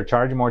 Exactly. Or you start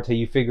charging more till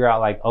you figure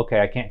out like,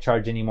 okay, I can't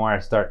charge anymore. I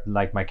start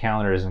like my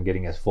calendar isn't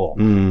getting as full,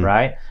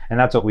 right? And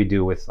that's what we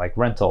do with like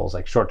rentals,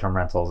 like short-term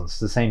rentals. It's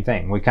the same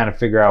thing. We kind of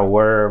figure out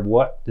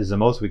what is the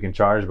most we can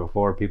charge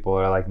before people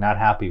are like not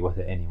happy with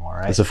it anymore,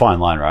 right? It's a fine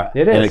line, right?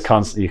 It is. And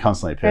you're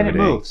constantly pivoting. And it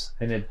moves.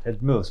 And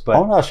it moves. But I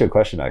want to ask you a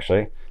question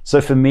actually. So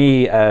for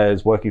me,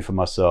 as working for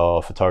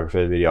myself,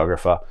 photographer,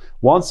 videographer,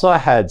 once I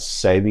had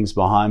savings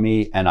behind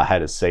me and I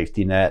had a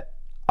safety net,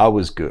 I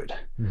was good.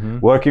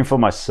 Working for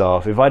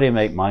myself, if I didn't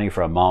make money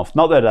for a month,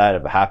 not that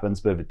ever happens,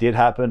 but if it did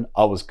happen,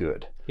 I was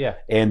good. Yeah.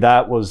 And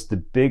that was the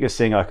biggest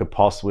thing I could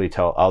possibly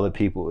tell other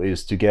people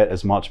is to get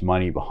as much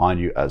money behind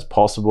you as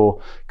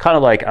possible. Kind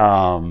of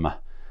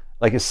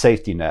like a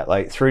safety net,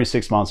 like 3 to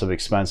 6 months of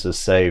expenses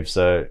saved.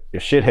 So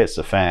if shit hits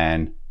the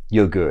fan,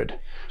 you're good.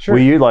 Sure. Were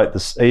you like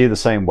this? Are you the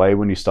same way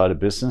when you started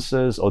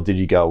businesses, or did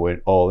you go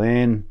all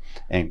in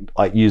and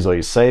like use all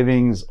your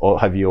savings,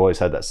 or have you always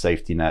had that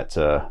safety net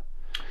to?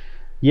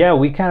 Yeah,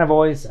 we kind of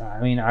always.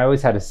 I mean, I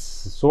always had a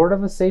sort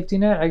of a safety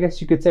net, I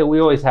guess you could say. We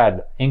always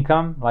had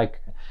income,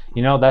 like.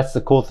 You know, that's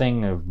the cool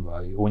thing of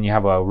when you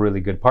have a really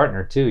good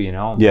partner too, you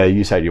know? Yeah,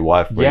 you said your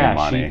wife bringing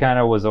money. Yeah, she kind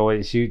of was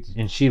always,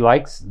 she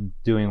likes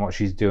doing what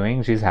she's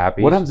doing. She's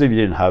happy. What happens if you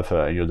didn't have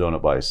her and you're doing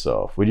it by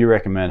yourself? Would you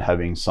recommend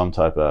having some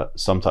type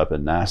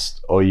of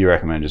nest, or you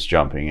recommend just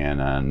jumping in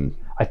and...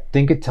 I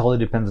think it totally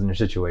depends on your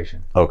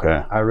situation.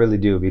 Okay. I really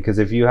do, because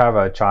if you have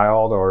a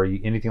child or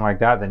anything like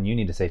that, then you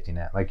need a safety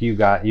net. Like you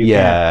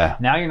can't,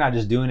 now you're not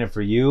just doing it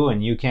for you,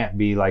 and you can't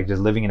be like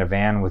just living in a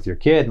van with your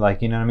kid.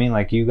 Like, you know what I mean?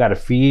 Like you got to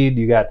feed,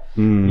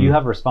 you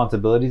have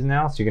responsibilities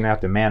now, so you're going to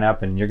have to man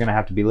up, and you're going to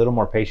have to be a little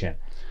more patient.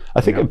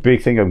 I think a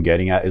big thing I'm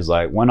getting at is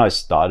like when I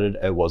started,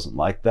 it wasn't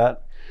like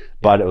that.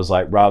 But it was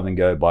like, rather than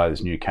go buy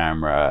this new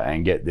camera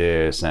and get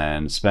this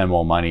and spend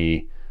more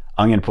money,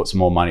 I'm going to put some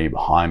more money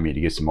behind me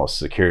to get some more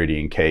security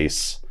in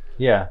case.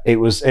 Yeah.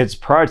 It's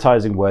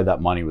prioritizing where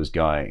that money was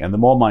going. And the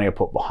more money I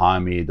put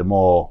behind me, the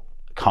more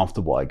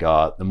comfortable I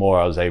got, the more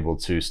I was able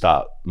to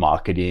start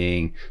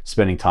marketing,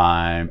 spending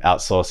time,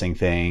 outsourcing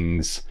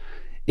things.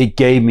 It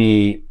gave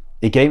me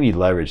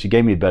leverage. It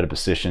gave me a better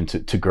position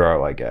to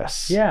grow, I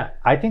guess. Yeah.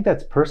 I think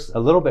that's a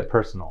little bit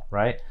personal,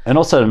 right? And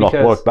also to not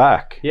work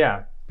back.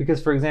 Yeah.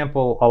 Because, for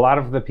example, a lot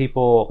of the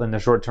people in the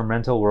short-term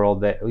rental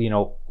world that, you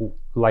know,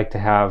 like to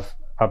have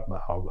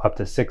up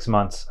to 6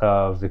 months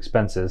of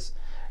expenses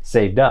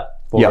saved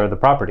up for the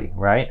property,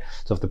 right?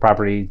 So if the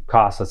property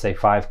costs, let's say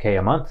 $5K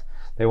a month,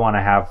 they want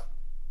to have,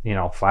 you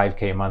know,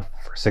 $5K a month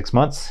for 6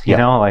 months, you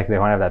know, like they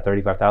want to have that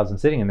 $35,000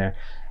 sitting in there.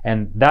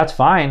 And that's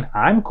fine.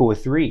 I'm cool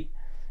with 3.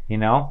 You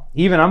know,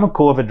 even I'm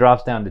cool if it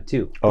drops down to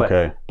 2.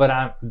 Okay.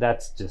 But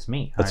that's just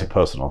me. That's a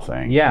personal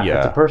thing. Yeah,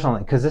 it's a personal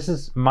thing. Because this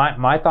is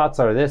my thoughts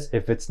are this: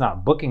 if it's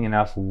not booking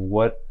enough,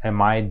 what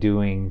am I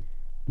doing?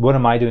 What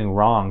am I doing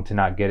wrong to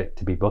not get it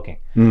to be booking?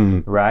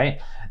 Right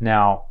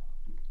now,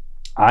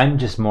 I'm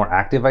just more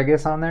active, I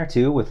guess, on there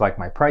too with like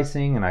my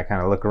pricing, and I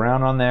kind of look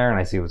around on there and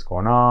I see what's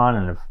going on,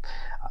 and if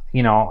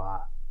you know.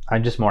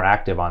 I'm just more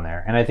active on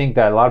there. And I think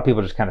that a lot of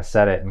people just kind of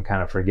set it and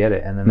kind of forget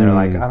it. And then they're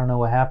like, I don't know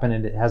what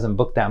happened. It hasn't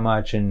booked that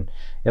much. And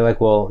you're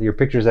like, well, your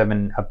pictures have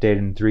been updated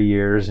in 3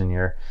 years, and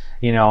your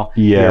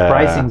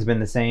pricing's been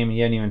the same. And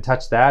you haven't even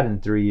touched that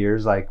in 3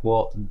 years. Like,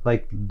 well,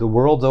 like the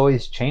world's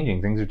always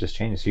changing. Things are just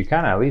changing. So you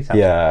kind of at least have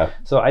to.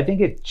 So I think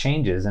it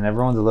changes, and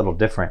everyone's a little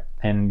different,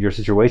 and your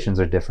situations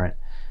are different.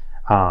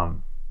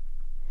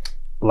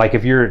 Like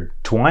if you're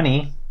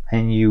 20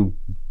 and you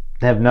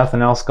have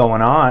nothing else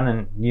going on,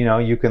 and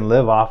you can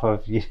live off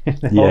of top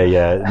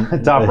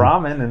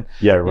ramen and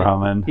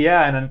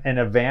ramen and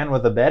a van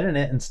with a bed in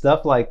it and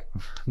stuff, like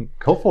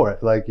go for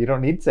it. Like you don't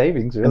need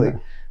savings really.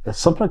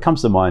 Something that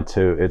comes to mind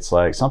too, it's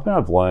like something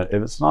I've learned: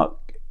 if it's not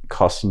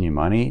costing you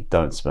money,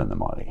 don't spend the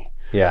money.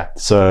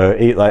 So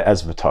like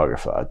as a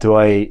photographer,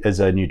 there's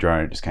a new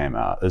drone that just came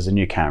out, there's a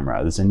new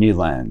camera, there's a new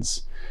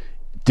lens.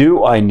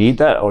 Do I need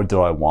that, or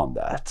do I want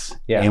that?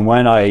 And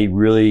when I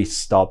really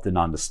stopped and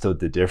understood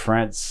the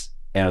difference,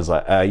 and I was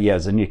like,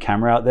 there's a new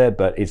camera out there,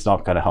 but it's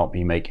not going to help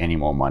me make any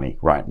more money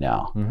right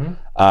now.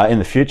 In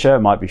the future,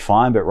 it might be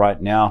fine, but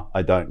right now,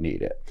 I don't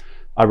need it.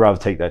 I'd rather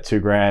take that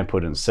 $2,000,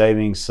 put it in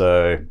savings,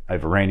 so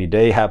if a rainy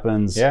day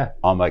happens,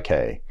 I'm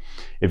okay.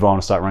 If I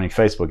want to start running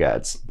Facebook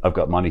ads, I've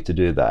got money to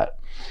do that.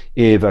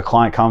 If a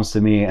client comes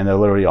to me and they're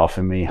literally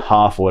offering me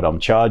half what I'm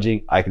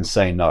charging, I can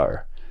say no.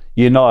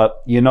 You're not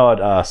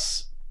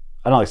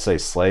I don't like to say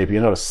slave, but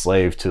you're not a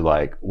slave to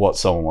like what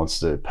someone wants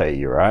to pay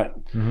you, right?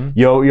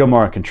 You're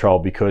more in control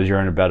because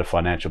you're in a better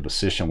financial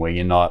position where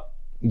you're not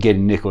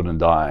getting nickeled and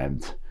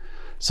dimed.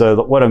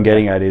 So what I'm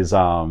getting at is,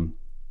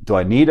 do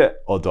I need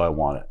it or do I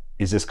want it?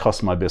 Is this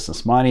costing my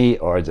business money,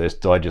 or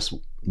do I just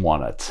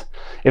want it?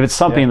 If it's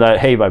something that,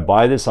 hey, if I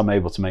buy this, I'm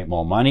able to make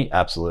more money,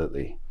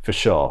 absolutely, for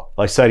sure.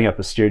 Like setting up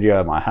a studio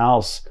at my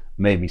house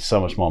made me so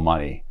much more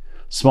money.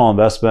 Small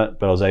investment,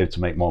 but I was able to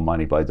make more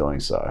money by doing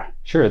so.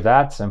 Sure,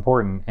 that's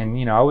important.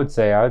 And I would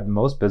say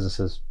most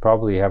businesses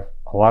probably have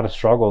a lot of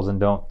struggles and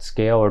don't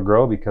scale or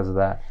grow because of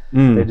that.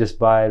 They just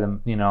buy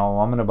them,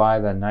 I'm going to buy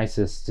the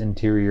nicest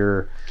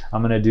interior,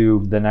 I'm going to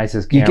do the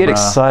nicest camera. You get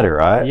excited,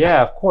 right?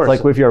 Yeah, of course. It's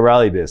like with your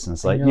rally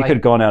business, like you could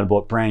have gone out and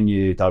bought brand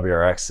new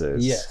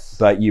WRXs,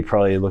 but you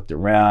probably looked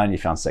around, you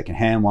found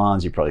secondhand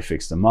ones, you probably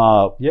fixed them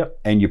up,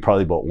 and you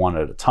probably bought one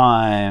at a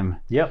time.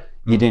 You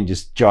didn't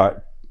just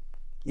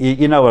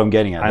you know what I'm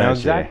getting at. I know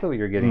exactly what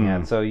you're getting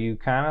at. So you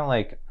kind of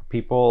like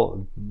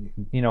people,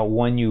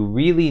 when you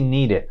really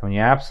need it, when you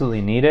absolutely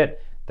need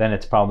it, then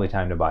it's probably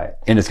time to buy it.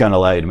 And it's going to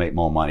allow you to make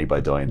more money by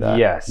doing that.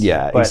 Yes.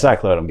 Yeah,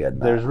 exactly what I'm getting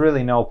at. There's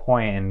really no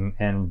point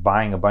in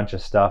buying a bunch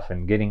of stuff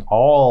and getting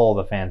all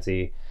the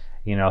fancy,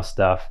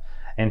 stuff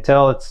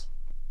until it's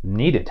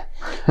needed.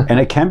 And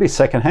it can be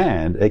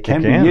secondhand. It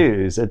can be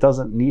used. It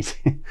doesn't need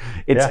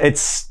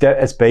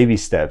it's baby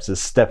steps.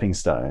 It's stepping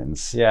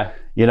stones.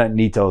 You don't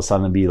need to all of a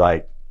sudden be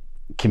like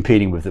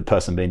competing with the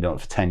person been doing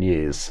it for 10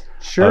 years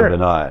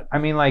overnight. I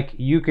mean, like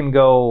you can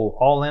go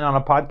all in on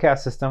a podcast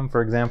system,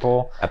 for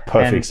example. A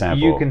perfect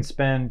example. You can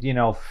spend,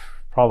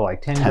 probably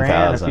like 10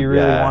 grand if you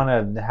really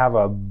want to have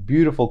a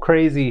beautiful,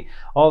 crazy,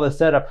 all the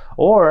setup.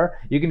 Or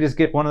you can just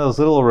get one of those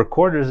little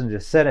recorders and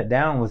just set it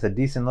down with a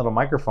decent little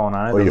microphone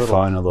on it. Or your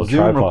phone, a little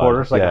Zoom tripod.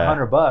 recorders, like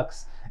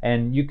 $100,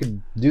 and you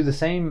could do the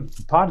same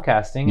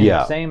podcasting and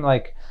the same,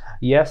 like,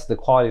 yes, the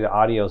quality of the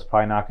audio is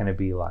probably not going to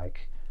be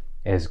like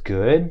as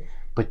good,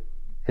 but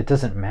it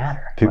doesn't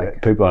matter.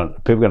 People are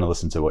going to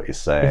listen to what you're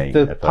saying.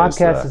 If the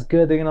podcast is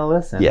good, they're going to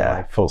listen.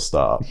 Full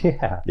stop.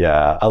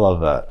 Yeah, I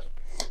love that.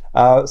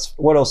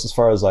 What else as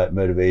far as like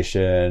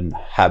motivation,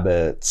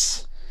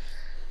 habits?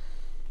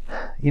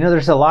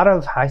 There's a lot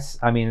of,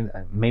 I mean,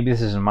 maybe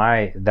this isn't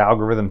the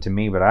algorithm to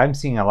me, but I'm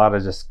seeing a lot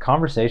of just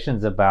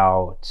conversations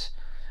about,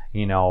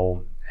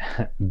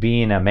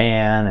 being a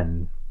man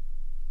and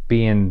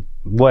being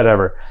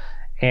whatever.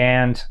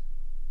 And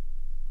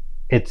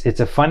it's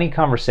a funny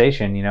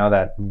conversation,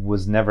 that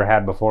was never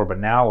had before, but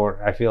now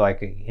I feel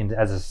like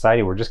as a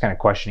society, we're just kind of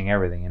questioning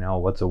everything,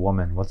 what's a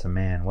woman, what's a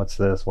man, what's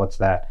this, what's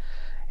that.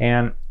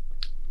 And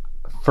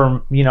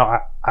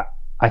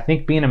I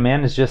think being a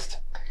man is just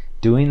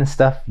doing the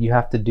stuff you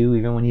have to do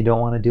even when you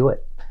don't want to do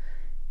it.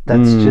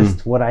 That's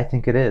just what I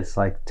think it is,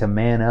 like to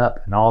man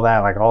up and all that,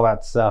 like all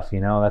that stuff,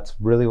 that's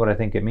really what I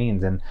think it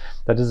means. And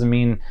that doesn't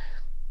mean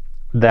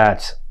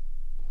that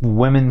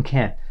women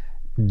can't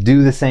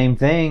do the same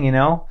thing,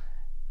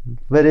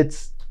 but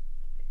it's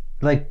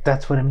like,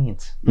 that's what it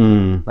means.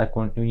 Like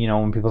when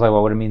people talk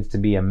about what it means to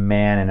be a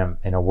man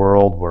in a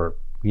world where,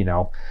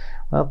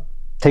 well,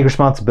 take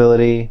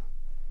responsibility,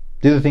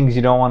 do the things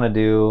you don't want to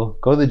do,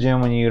 go to the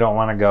gym when you don't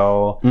want to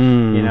go,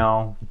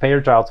 pay your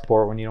child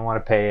support when you don't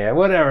want to pay it,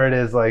 whatever it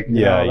is, like,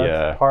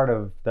 that's part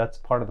of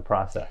the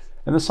process.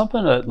 And there's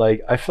something that,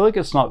 like, I feel like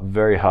it's not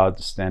very hard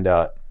to stand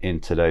out in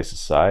today's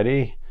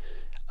society,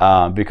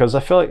 because I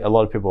feel like a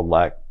lot of people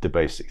lack the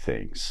basic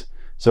things.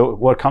 So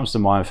what comes to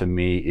mind for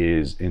me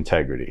is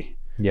integrity.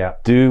 Yeah.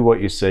 Do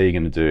what you say you're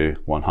going to do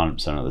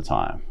 100% of the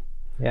time.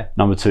 Yeah.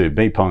 Number 2,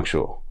 be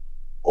punctual.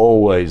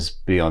 Always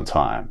be on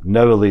time.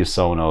 Never leave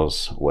someone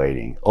else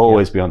waiting.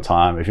 Always be on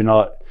time. If you're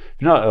not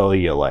early,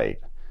 you're late.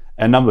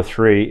 And number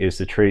 3 is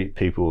to treat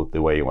people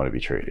the way you want to be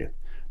treated.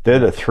 They're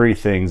the 3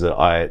 things that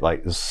I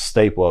like. This is a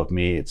staple of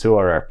me. It's who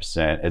I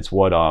represent. It's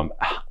what I'm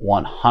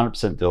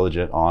 100%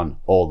 diligent on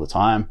all the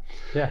time.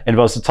 Yeah. And if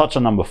I was to touch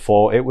on number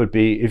 4, it would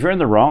be, if you're in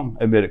the wrong,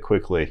 admit it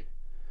quickly.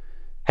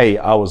 Hey,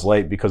 I was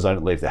late because I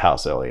didn't leave the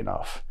house early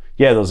enough.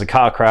 Yeah, there was a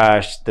car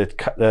crash.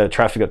 The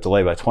traffic got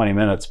delayed by 20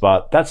 minutes,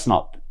 but that's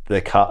not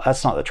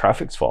the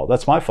traffic's fault.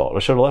 That's my fault. I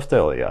should have left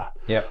earlier.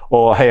 Yeah.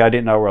 Or, hey, I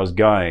didn't know where I was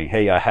going.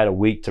 Hey, I had a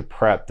week to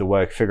prep the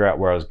work, figure out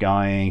where I was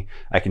going.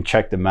 I can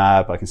check the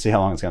map. I can see how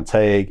long it's going to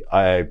take.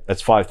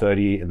 It's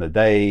 5:30 in the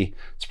day.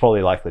 It's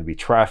probably likely to be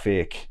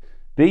traffic.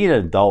 Be an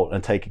adult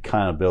and take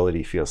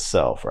accountability for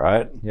yourself,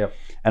 right? Yep.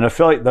 And I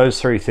feel like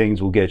those 3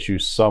 things will get you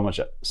so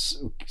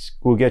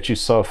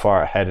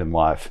far ahead in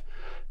life,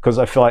 because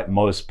I feel like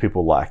most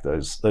people lack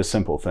those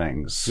simple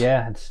things.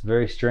 Yeah, it's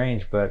very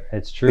strange, but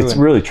it's true. It's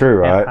really true,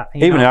 right?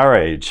 Even our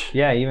age.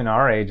 Yeah, even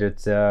our age,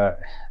 it's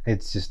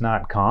just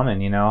not common,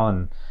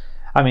 And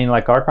I mean,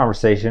 like our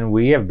conversation,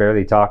 we have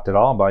barely talked at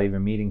all about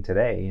even meeting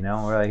today.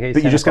 We're like, hey,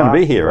 but you're just going to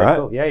be here, right?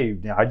 Like,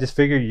 yeah, I just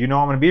figured I'm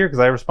going to be here because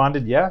I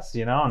responded yes,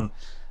 and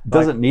it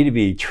doesn't need to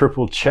be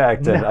triple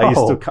checked. And are you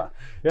still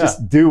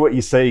just do what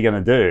you say you're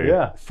going to do.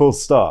 Yeah. Full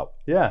stop.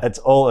 Yeah. That's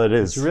all it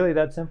is. It's really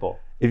that simple.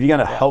 If you're going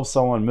to help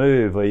someone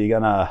move, or you're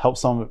going to help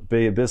someone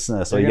be a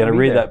business, or you're going to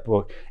read that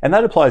book, and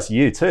that applies to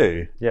you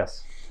too.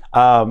 Yes.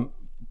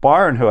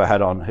 Byron, who I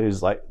had on,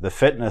 who's like the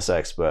fitness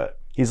expert,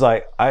 he's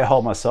like, I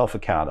hold myself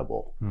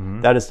accountable.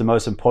 Mm-hmm. That is the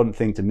most important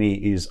thing to me,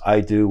 is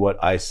I do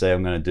what I say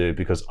I'm going to do,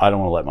 because I don't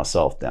want to let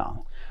myself down.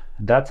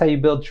 That's how you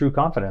build true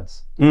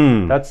confidence.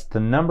 That's the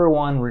number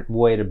one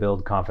way to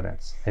build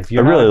confidence. If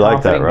you're I really not a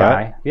like that,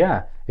 confident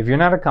guy, if you're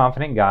not a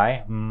confident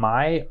guy,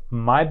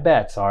 my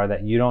bets are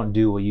that you don't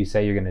do what you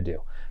say you're going to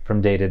do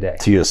from day to day.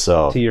 To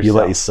yourself. You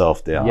let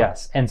yourself down.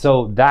 Yes. And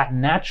so that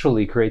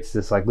naturally creates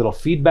this like little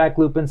feedback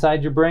loop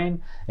inside your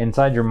brain,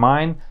 inside your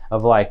mind,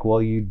 of like,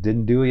 well, you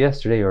didn't do it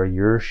yesterday, or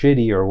you're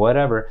shitty, or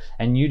whatever,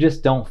 and you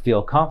just don't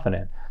feel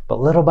confident.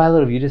 But little by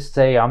little, if you just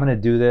say, I'm going to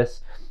do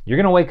this, you're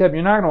going to wake up,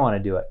 you're not going to want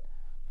to do it.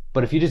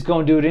 But if you just go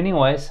and do it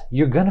anyways,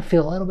 you're going to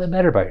feel a little bit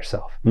better about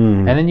yourself.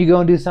 And then you go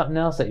and do something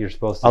else that you're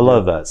supposed to do. I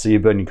love that. So you're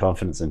building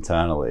confidence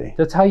internally.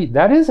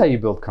 That is how you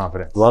build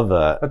confidence. Love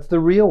that. That's the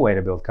real way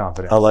to build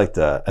confidence. I like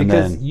that. And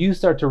because you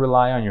start to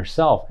rely on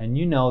yourself, and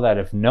you know that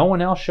if no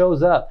one else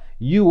shows up,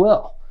 you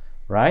will,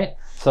 right?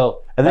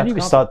 So and then you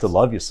can start to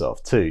love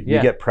yourself too.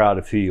 You get proud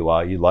of who you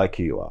are. You like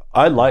who you are.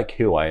 I like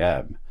who I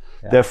am.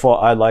 Yeah.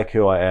 Therefore, I like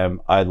who I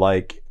am. I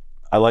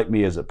like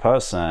me as a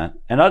person,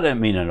 and I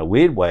don't mean in a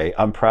weird way.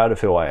 I'm proud of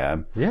who I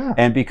am. Yeah.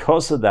 And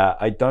because of that,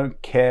 I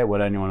don't care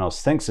what anyone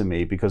else thinks of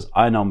me, because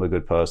I know I'm a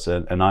good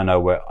person and I know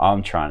where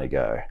I'm trying to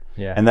go.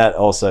 Yeah. And that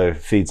also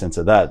feeds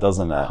into that,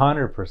 doesn't it?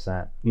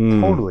 100%.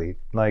 Totally.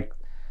 Like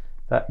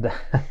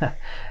that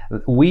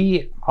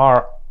we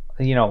are,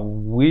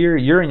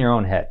 you're in your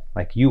own head.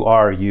 Like you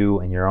are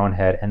you in your own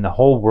head, and the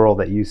whole world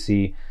that you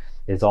see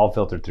is all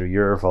filtered through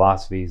your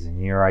philosophies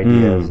and your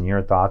ideas and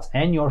your thoughts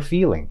and your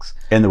feelings.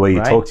 And the way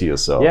you talk to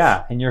yourself.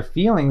 Yeah, and your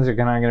feelings are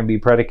going to be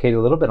predicated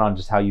a little bit on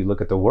just how you look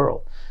at the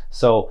world.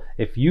 So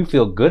if you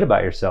feel good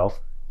about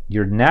yourself,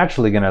 you're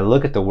naturally going to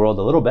look at the world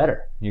a little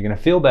better. You're going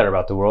to feel better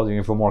about the world. You're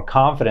going to feel more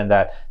confident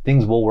that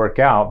things will work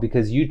out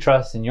because you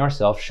trust in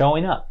yourself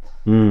showing up.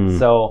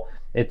 So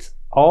it's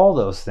all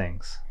those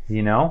things.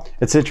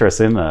 It's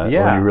interesting, isn't it?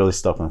 When you really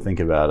stop and think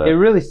about it. It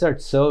really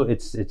starts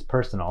it's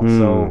personal,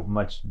 so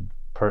much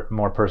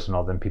more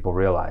personal than people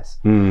realize.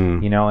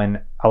 And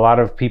a lot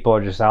of people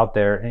are just out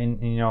there, and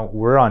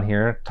we're on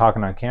here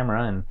talking on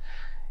camera, and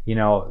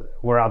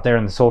we're out there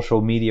in the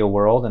social media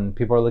world, and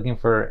people are looking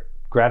for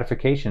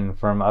gratification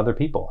from other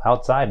people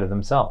outside of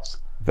themselves.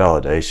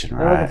 Validation, right?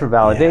 They're looking for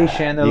validation.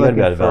 Yeah. They're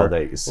looking for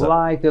validate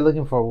yourself. They're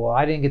looking for, well,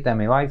 I didn't get that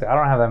many likes. I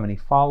don't have that many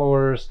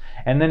followers.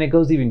 And then it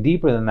goes even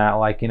deeper than that.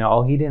 Like,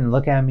 oh, he didn't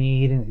look at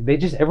me.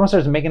 Everyone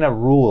starts making up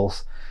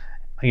rules,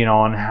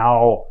 on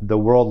how the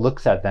world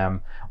looks at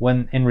them,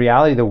 when in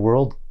reality, the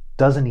world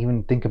doesn't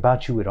even think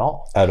about you at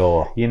all. At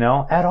all.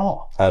 At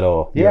all. At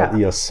all. Yeah.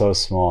 You're so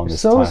small in this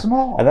so time.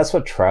 small. And that's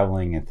what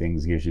traveling and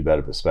things gives you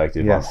better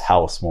perspective on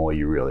how small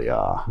you really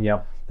are.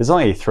 Yep. There's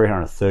only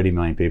 330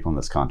 million people in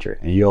this country,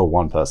 and you're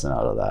one person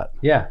out of that.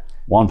 Yeah.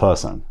 One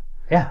person.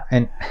 Yeah.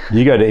 And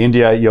you go to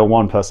India, you're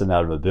one person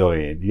out of a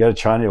billion. You go to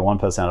China, you're one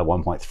person out of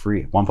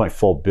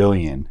 1.4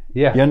 billion.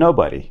 Yeah. You're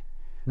nobody.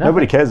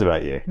 Nobody cares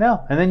about you.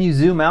 No. And then you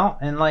zoom out,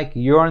 and like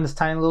you're on this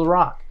tiny little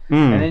rock.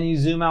 And then you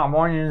zoom out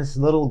more, and you're in this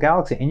little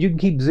galaxy, and you can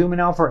keep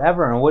zooming out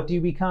forever. And what do you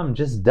become?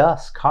 Just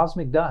dust,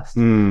 cosmic dust,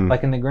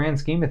 like in the grand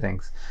scheme of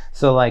things.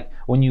 So like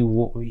when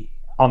you,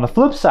 on the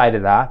flip side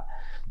of that,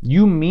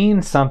 you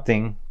mean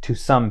something to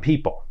some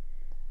people,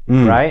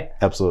 right?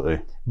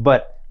 Absolutely.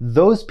 But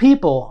those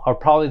people are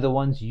probably the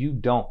ones you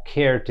don't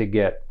care to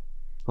get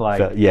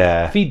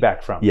like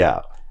feedback from.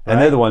 Yeah. And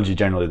they're the ones you're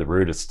generally the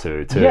rudest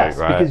to, too, yes,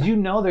 right? Because you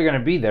know they're going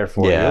to be there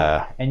for you.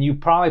 And you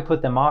probably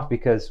put them off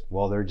because,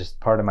 well, they're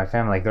just part of my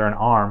family. Like, they're an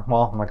arm.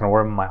 Well, I'm not going to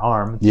wear them on my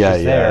arm. It's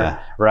just there,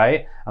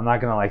 right? I'm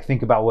not going to, like,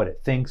 think about what it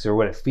thinks or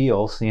what it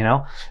feels, you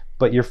know?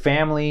 But your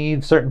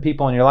family, certain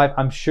people in your life,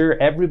 I'm sure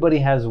everybody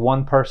has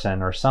one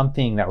person or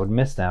something that would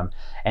miss them.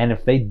 And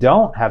if they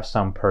don't have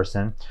some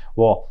person,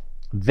 well,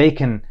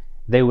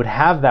 they would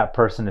have that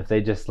person if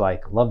they just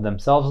like love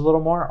themselves a little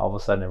more. All of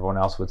a sudden everyone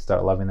else would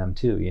start loving them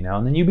too, you know.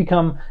 And then you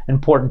become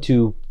important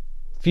to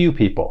few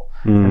people,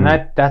 and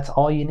that's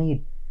all you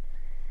need.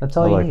 That's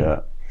all you need.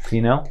 That.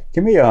 You know.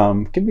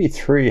 Give me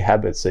 3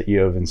 habits that you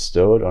have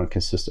instilled on a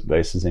consistent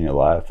basis in your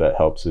life that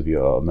helps with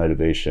your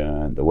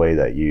motivation, the way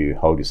that you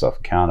hold yourself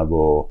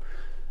accountable,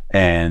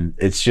 and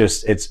it's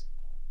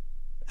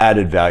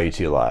added value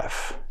to your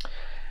life.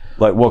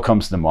 Like, what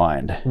comes to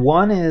mind?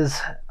 One is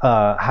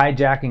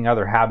hijacking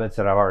other habits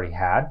that I've already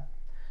had.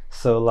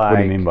 So, like, what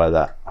do you mean by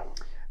that?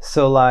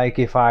 So, like,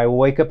 if I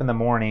wake up in the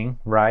morning,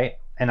 right,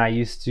 and I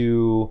used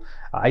to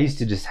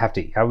just have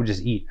to, I would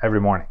just eat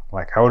every morning.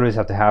 Like, I would always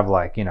have to have,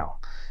 like, you know,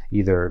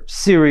 either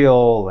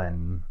cereal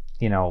and,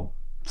 you know,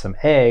 some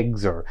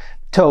eggs or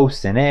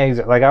toast and eggs.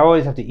 Like, I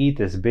always have to eat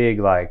this big,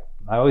 like,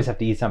 I always have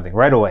to eat something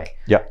right away.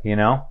 Yeah. You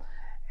know?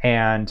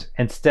 And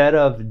instead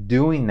of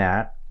doing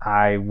that,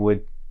 I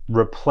would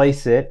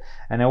replace it,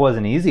 and it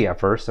wasn't easy at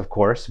first, of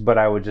course, but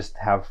I would just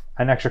have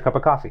an extra cup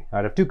of coffee.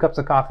 I'd have 2 cups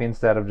of coffee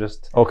instead of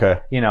just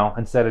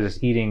instead of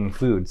just eating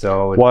food.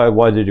 So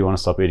why did you want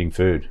to stop eating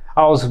food?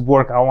 I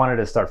wanted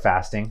to start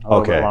fasting a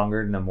little bit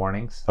longer in the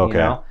mornings. You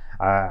know?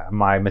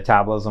 My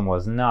metabolism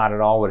was not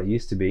at all what it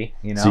used to be,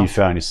 you know. So you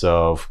found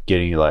yourself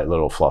getting like a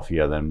little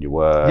fluffier than you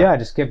were. Yeah, I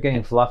just kept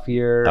getting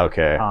fluffier.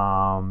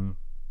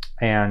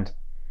 And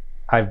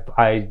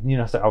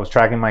so I was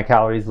tracking my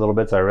calories a little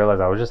bit, so I realized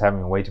I was just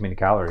having way too many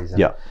calories.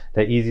 And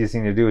the easiest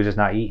thing to do is just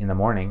not eat in the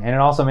morning. And it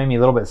also made me a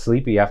little bit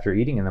sleepy after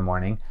eating in the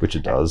morning. Which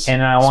it does,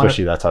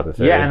 especially that type of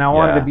thing. Yeah, and I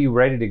wanted to be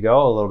ready to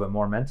go a little bit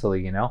more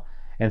mentally, you know.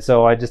 And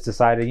so I just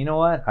decided, you know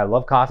what? I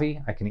love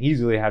coffee. I can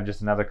easily have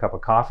just another cup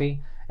of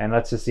coffee, and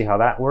let's just see how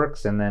that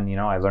works. And then, you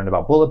know, I learned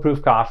about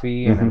bulletproof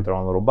coffee, and then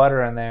throwing a little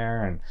butter in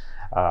there, and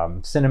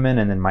cinnamon,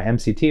 and then my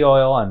MCT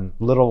oil, and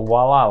little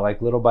by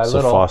little.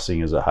 So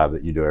fasting is a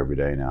habit you do every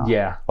day now?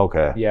 Yeah.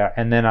 Okay. Yeah,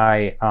 and then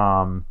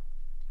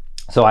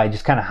so I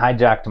just kind of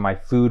hijacked my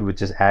food with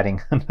just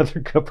adding another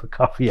cup of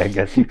coffee, I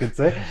guess you could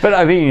say. But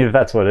I mean, if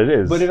that's what it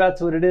is. But if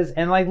that's what it is,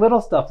 and like little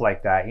stuff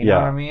like that, you know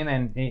what I mean?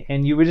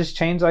 And you would just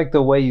change like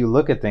the way you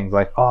look at things,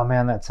 like, oh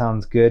man, that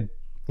sounds good,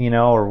 you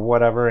know, or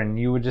whatever. And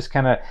you would just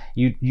kind of,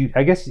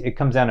 I guess it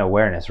comes down to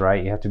awareness,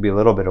 right? You have to be a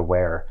little bit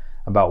aware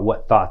about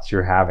what thoughts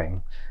you're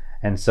having.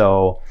 And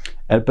so,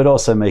 but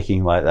also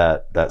making like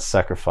that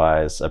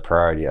sacrifice a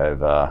priority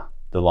over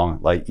the long,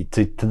 like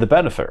to the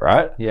benefit,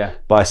 right? Yeah.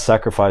 By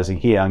sacrificing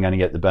here, I'm going to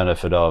get the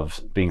benefit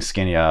of being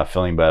skinnier,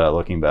 feeling better,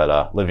 looking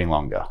better, living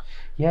longer.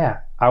 Yeah,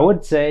 I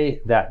would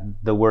say that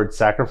the word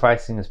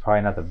sacrificing is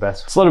probably not the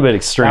best. It's a little bit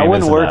extreme. That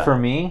wouldn't work for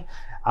me.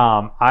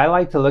 I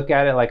like to look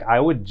at it like I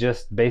would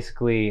just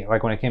basically,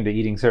 like when it came to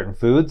eating certain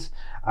foods,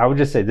 I would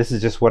just say, this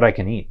is just what I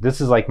can eat. This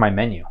is like my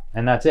menu,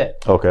 and that's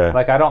it. Okay.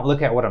 Like, I don't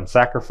look at what I'm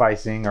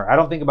sacrificing, or I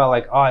don't think about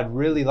like, oh, I'd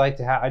really like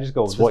to have, I just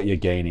go, it's what you're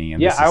gaining,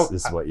 and this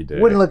is what you do. I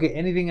wouldn't look at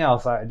anything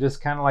else. I just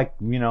kind of like,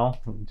 you know,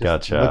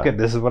 just look at,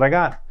 this is what I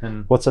got.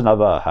 And what's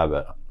another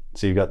habit?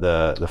 So you've got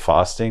the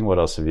fasting. What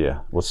else have you?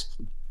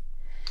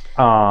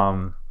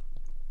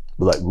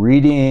 Like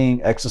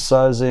reading,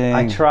 exercising?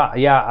 I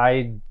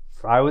try,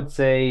 I would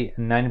say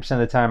 90% of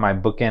the time I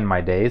bookend my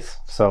days.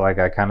 So like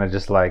I kind of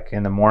just like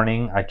in the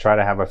morning, I try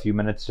to have a few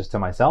minutes just to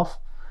myself.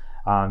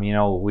 You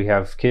know, we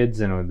have kids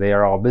and they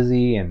are all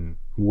busy, and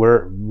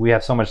we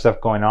have so much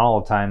stuff going on all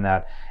the time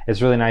that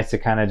it's really nice to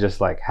kind of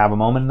just like have a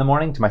moment in the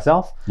morning to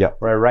myself. Yeah.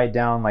 Where I write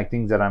down like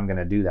things that I'm going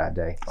to do that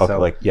day. Okay, so,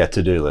 like,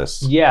 to-do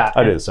lists. Yeah.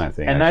 I do the same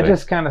thing. And that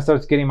just kind of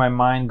starts getting my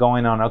mind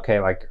going on,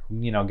 okay, like,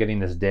 you know, getting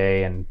this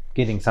day and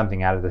getting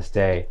something out of this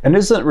day. And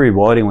isn't it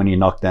rewarding when you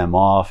knock them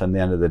off and at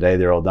the end of the day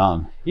they're all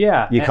done?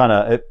 Yeah.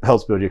 It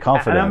helps build your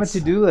confidence. And I'm a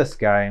to-do list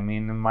guy. I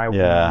mean,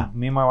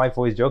 me and my wife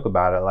always joke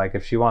about it. Like,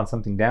 if she wants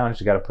something down,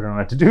 she got to put it on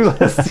a to-do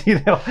list,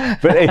 you know.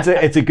 But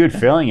it's a good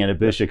feeling, and it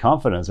boosts your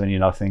confidence when you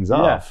knock things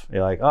off.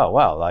 You're like, oh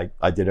wow, like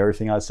I did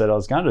everything I said I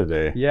was going to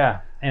do.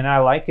 Yeah. And I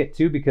like it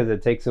too because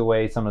it takes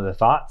away some of the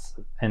thoughts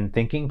and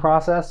thinking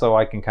process, so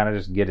I can kind of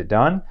just get it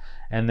done.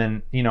 And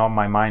then, you know,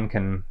 my mind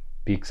can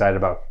be excited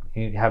about,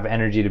 have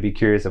energy to be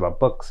curious about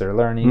books or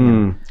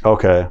learning.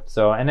 Okay.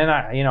 So, and then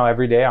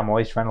every day I'm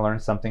always trying to learn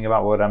something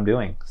about what I'm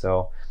doing.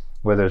 So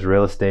whether it's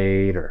real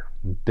estate or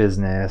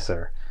business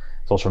or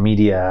social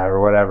media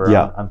or whatever,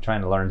 I'm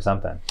trying to learn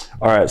something.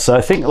 All right. So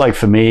I think, like,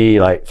 for me,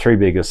 like 3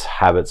 biggest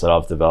habits that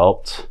I've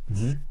developed,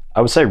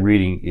 I would say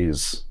reading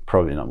is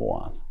probably number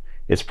 1.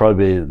 It's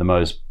probably the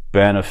most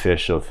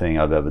beneficial thing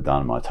I've ever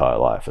done in my entire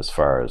life, as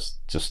far as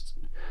just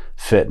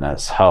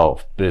fitness,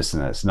 health,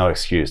 business, no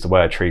excuse, the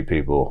way I treat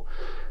people,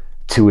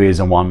 2 ears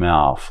and 1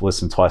 mouth,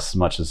 listen twice as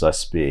much as I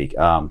speak,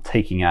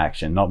 taking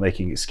action, not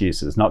making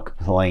excuses, not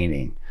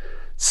complaining.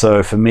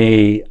 So for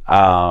me,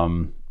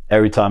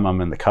 every time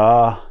I'm in the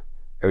car,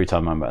 every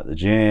time I'm at the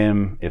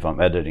gym, if I'm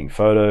editing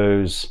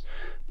photos,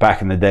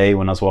 back in the day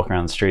when I was walking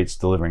around the streets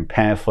delivering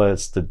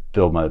pamphlets to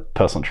build my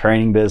personal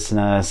training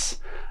business,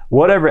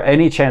 whatever,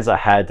 any chance I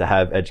had to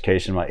have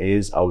education in my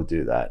ears, I would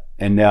do that.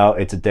 And now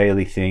it's a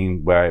daily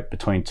thing where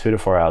between 2 to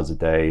 4 hours a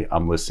day,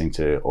 I'm listening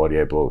to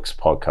audiobooks,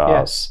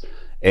 podcasts,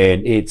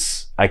 and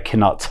I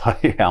cannot tell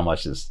you how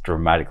much it's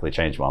dramatically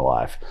changed my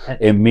life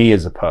and me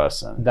as a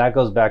person. That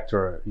goes back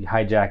to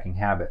hijacking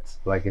habits.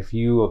 Like if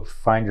you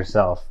find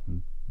yourself,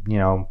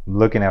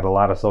 looking at a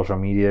lot of social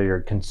media, you're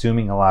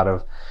consuming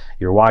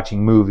you're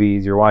watching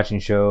movies, you're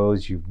watching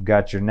shows, you've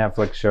got your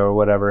Netflix show or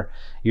whatever,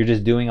 you're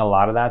just doing a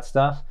lot of that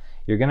stuff,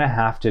 you're going to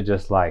have to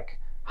just like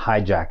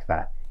hijack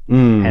that.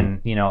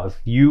 And, if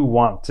you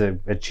want to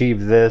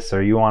achieve this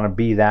or you want to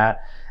be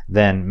that,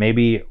 then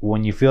maybe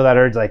when you feel that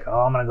urge, like,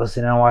 oh, I'm going to go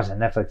sit down and watch that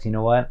Netflix, you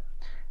know what?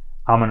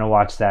 I'm going to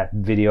watch that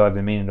video I've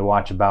been meaning to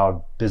watch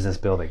about business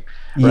building.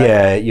 Right?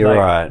 Yeah, you're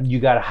right. You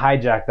got to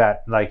hijack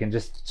that, and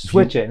just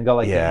switch it and go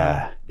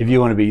if you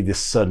want to be this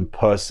certain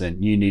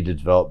person, you need to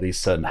develop these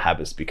certain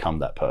habits to become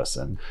that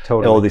person.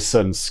 Totally. All these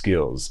certain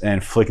skills,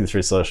 and flicking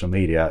through social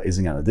media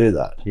isn't going to do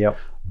that. Yep.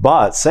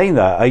 But saying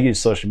that, I use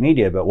social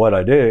media, but what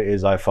I do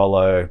is I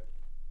follow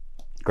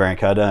Grant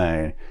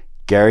Cardone,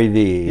 Gary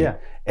Vee. Yeah.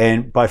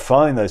 And by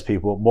following those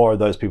people, more of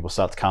those people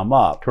start to come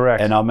up.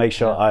 Correct. And I'll make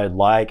sure I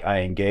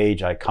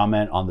engage, I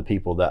comment on the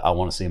people that I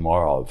want to see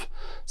more of.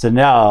 So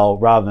now,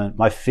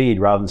 my feed,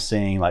 rather than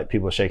seeing like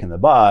people shaking their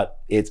butt,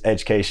 it's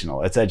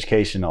educational. It's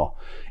educational.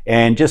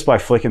 And just by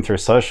flicking through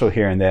social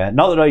here and there,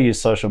 not that I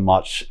use social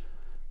much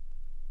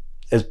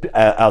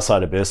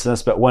outside of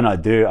business, but when I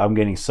do, I'm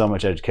getting so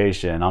much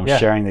education. I'm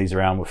sharing these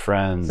around with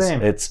friends.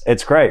 Same.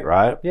 It's great,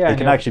 right? Yeah, it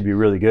can actually be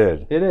really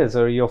good. It is.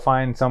 Or you'll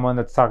find someone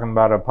that's talking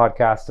about a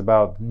podcast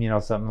about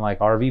something like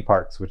RV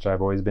parks, which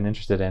I've always been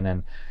interested in,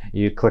 and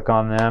you click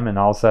on them, and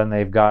all of a sudden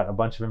they've got a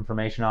bunch of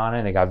information on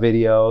it. They got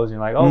videos, and you're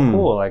like, oh,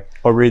 cool. Like,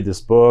 I'll read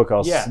this book.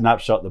 I'll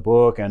snapshot the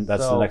book, and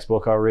that's the next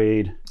book I'll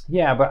read.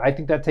 Yeah, but I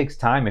think that takes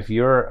time. If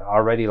you're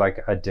already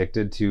like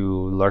addicted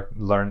to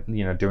learn,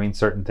 doing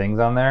certain things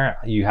on there,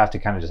 you have to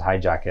kind of just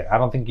hijack it. I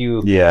don't think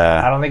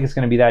it's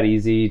going to be that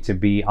easy to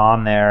be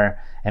on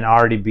there and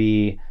already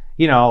be,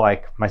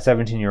 like my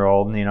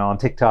 17-year-old, on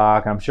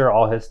TikTok. I'm sure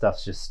all his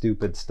stuff's just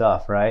stupid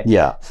stuff, right?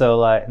 Yeah. So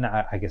like,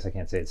 no, I guess I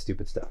can't say it's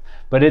stupid stuff,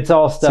 but it's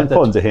all stuff that's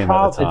important to him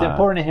at the time. It's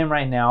important to him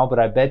right now, but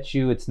I bet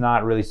you it's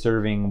not really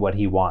serving what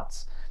he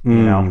wants,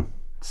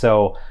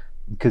 So,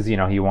 because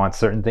he wants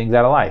certain things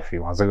out of life. He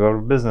wants to go to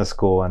business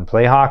school and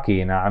play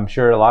hockey, and I'm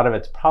sure a lot of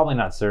it's probably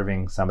not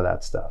serving some of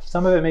that stuff.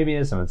 Some of it maybe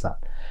is, some of it's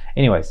not.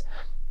 Anyways,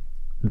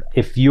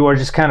 if you are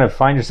just kind of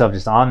find yourself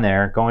just on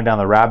there going down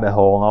the rabbit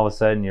hole, and all of a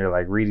sudden you're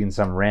like reading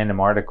some random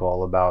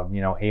article about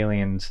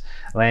aliens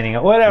landing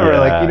at whatever,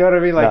 like, you know what I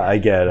mean? Like, no, I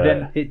get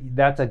it. Then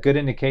that's a good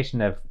indication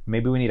of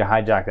maybe we need to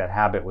hijack that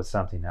habit with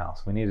something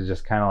else. We need to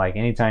just kind of like,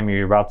 anytime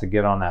you're about to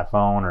get on that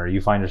phone or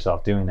you find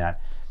yourself doing that,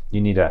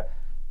 you need to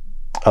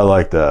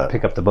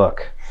pick up the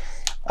book.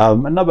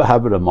 Another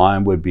habit of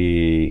mine would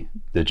be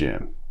the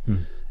gym.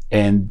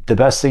 And the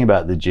best thing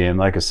about the gym,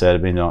 like I said,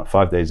 I've been doing it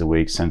 5 days a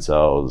week since I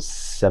was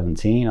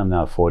 17. I'm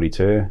now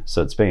 42.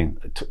 So it's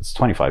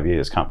 25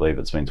 years. Can't believe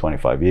it's been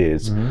 25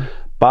 years.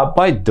 But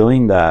by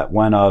doing that,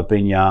 when I've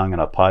been young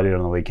and I partied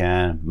on the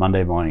weekend,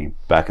 Monday morning,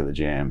 back at the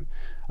gym,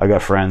 I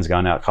got friends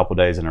going out a couple of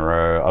days in a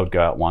row. I would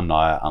go out one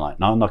night. I'm like,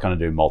 no, I'm not going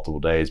to do multiple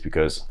days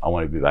because I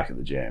want to be back at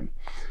the gym.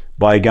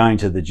 By going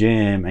to the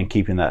gym and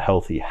keeping that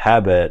healthy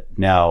habit,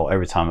 now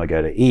every time I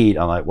go to eat,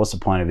 I'm like, what's the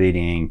point of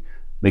eating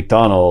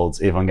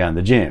McDonald's if I'm going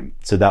to the gym?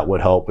 So that would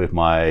help with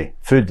my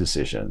food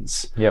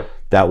decisions. Yep.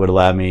 That would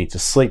allow me to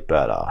sleep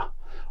better.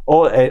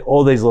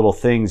 All these little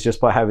things, just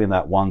by having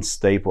that one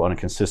staple on a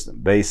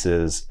consistent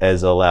basis,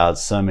 has allowed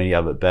so many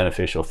other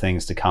beneficial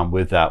things to come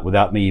with that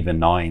without me even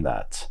knowing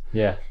that.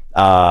 Yeah.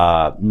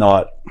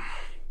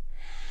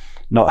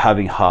 Not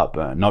having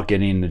heartburn, not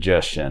getting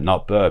indigestion,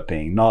 not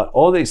burping, not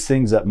all these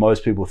things that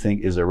most people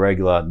think is a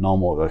regular,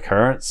 normal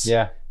occurrence.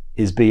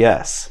 Is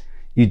BS.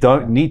 You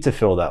don't need to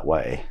feel that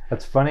way.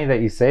 That's funny that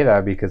you say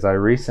that, because I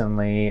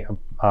recently,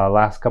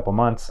 last couple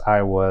months, I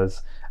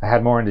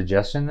had more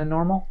indigestion than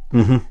normal,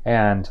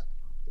 and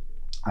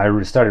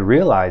I started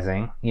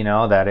realizing,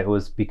 that it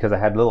was because I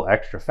had a little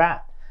extra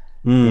fat.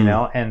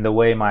 And the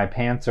way my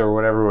pants or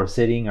whatever were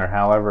sitting,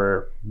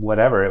 or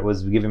whatever, it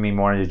was giving me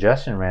more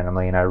indigestion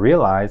randomly. And I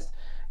realized,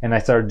 and I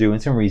started doing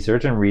some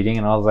research and reading,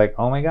 and I was like,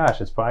 oh my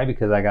gosh, it's probably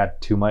because I got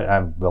too much,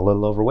 I'm a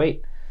little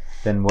overweight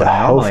than what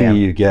I normally am. The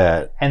healthier you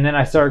get. And then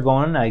I started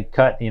going, I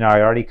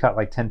I already cut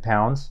like 10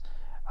 pounds,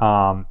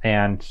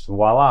 and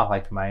voila,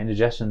 like my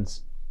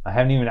indigestion's, I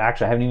haven't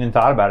even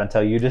thought about it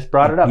until you just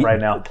brought it up right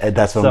now.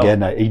 That's what I'm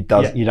getting at. You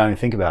don't even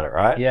think about it,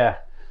 right? Yeah.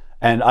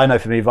 And I know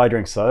for me, if I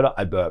drink soda,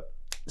 I burp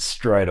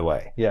straight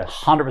away. Yeah.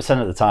 100%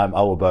 of the time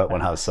I will burp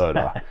when I have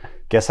soda.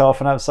 Guess how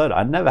often I have soda?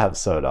 I never have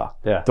soda.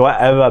 Yeah. Do I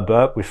ever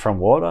burp from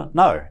water?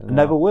 No, I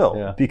never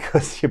will,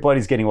 because your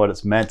body's getting what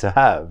it's meant to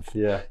have.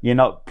 Yeah. You're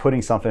not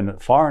putting something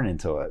foreign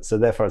into it, so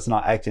therefore it's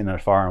not acting in a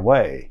foreign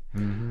way.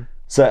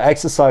 So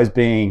exercise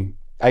being,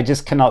 I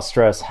just cannot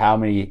stress how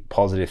many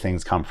positive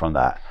things come from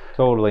that.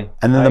 Totally.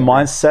 And then the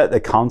mindset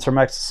that comes from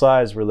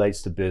exercise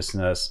relates to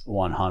business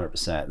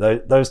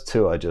 100%. Those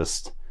two are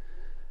just,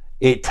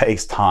 it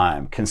takes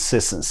time,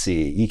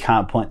 consistency. You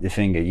can't point the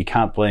finger. You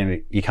can't blame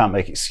it. You can't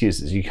make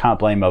excuses. You can't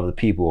blame other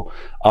people.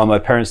 Oh, my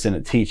parents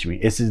didn't teach me.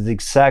 It's the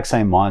exact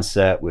same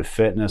mindset with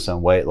fitness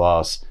and weight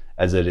loss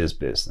as it is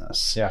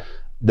business. Yeah.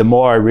 The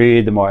more I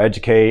read, the more I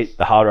educate,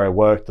 the harder I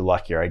work, the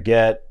luckier I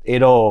get.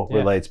 It all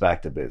relates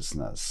back to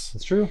business.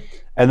 That's true.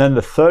 And then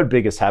the third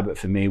biggest habit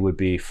for me would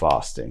be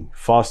fasting.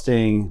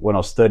 Fasting, when I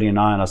was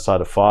 39, I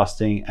started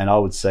fasting, and I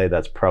would say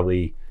that's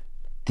probably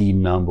the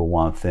number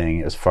one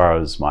thing as far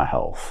as my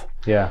health.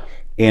 Yeah.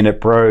 And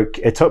it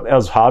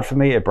was hard for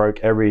me. It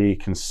broke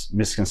every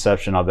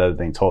misconception I've ever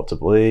been taught to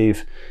believe.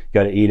 You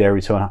got to eat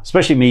every 2.5,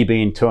 especially me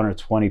being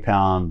 220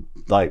 pound,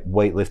 like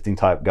weightlifting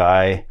type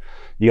guy.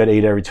 You got to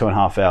eat every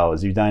 2.5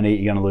 hours. If you don't eat,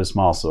 you're going to lose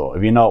muscle.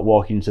 If you're not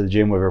walking to the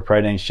gym with a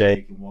protein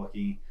shake and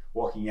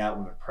walking out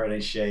with a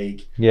protein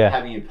shake,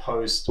 having a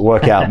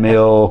post-workout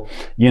meal,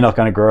 you're not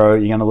going to grow.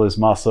 You're going to lose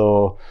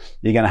muscle.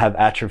 You're going to have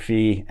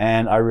atrophy.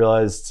 And I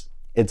realized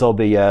it's all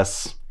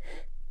BS.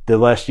 The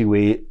less you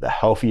eat, the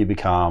healthier you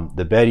become,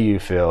 the better you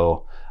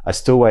feel. I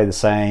still weigh the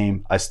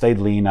same. I stay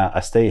leaner. I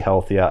stay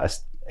healthier.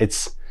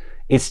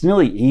 It's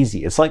nearly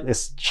easy. It's like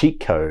this cheat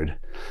code,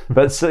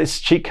 but this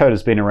cheat code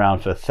has been around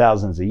for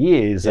thousands of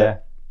years. Yeah.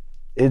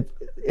 It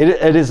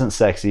isn't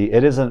sexy.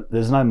 It isn't.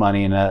 There's no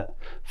money in it.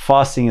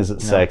 Fasting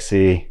isn't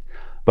sexy,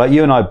 but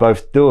you and I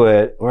both do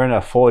it. We're in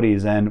our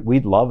 40s and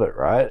we'd love it,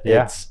 right?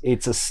 Yeah.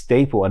 It's a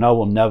staple, and I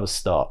will never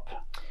stop.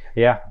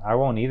 Yeah, I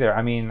won't either.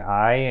 I mean,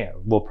 I'm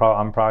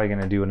probably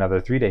going to do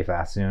another 3-day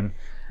fast soon.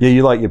 Yeah,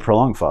 you like your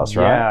prolonged fast,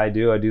 right? Yeah, I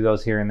do. I do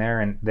those here and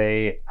there, and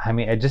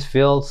it just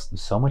feels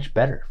so much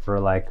better for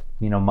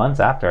months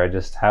after. I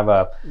just have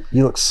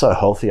You look so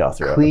healthy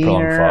after a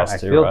prolonged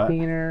fast too, I feel right?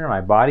 cleaner. My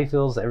body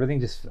feels,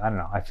 everything just, I don't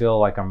know. I feel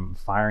like I'm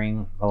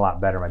firing a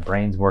lot better. My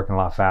brain's working a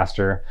lot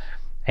faster,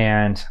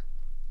 and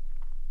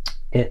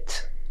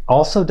it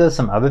also does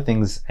some other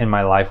things in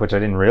my life which I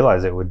didn't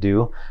realize it would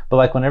do. But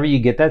like whenever you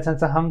get that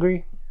sense of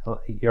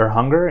you're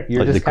like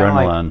just kind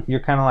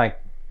of like,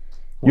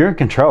 you're in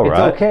control,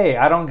 right? It's okay.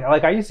 I don't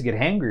like. I used to get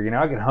hangry.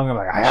 I get hungry. I'm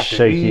like, I have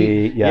shaky, to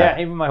eat. Yeah.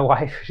 Even my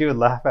wife, she would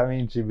laugh at me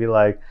and she'd be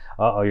like,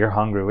 "Oh, you're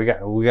hungry. We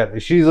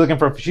got."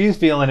 She's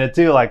feeling it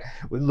too. Like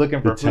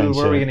looking for food.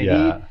 What are we gonna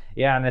eat?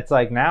 Yeah. And it's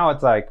like now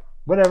it's like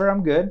whatever.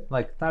 I'm good.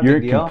 Like it's not a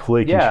big deal. You're in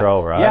complete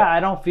control, right? Yeah. I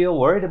don't feel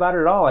worried about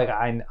it at all. Like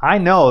I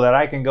know that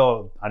I can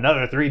go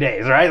another 3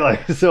 days, right?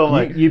 Like so. I'm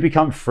like you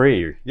become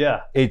free.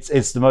 Yeah.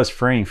 It's the most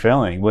freeing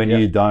feeling when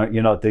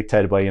you're not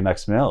dictated by your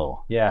next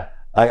meal. Yeah.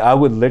 I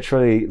would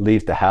literally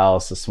leave the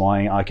house this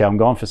morning. Okay, I'm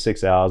going for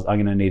 6 hours.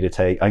 I'm going to need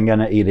to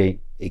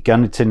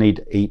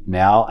eat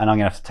now, and I'm going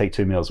to have to take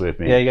 2 meals with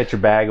me. Yeah, you got your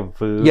bag of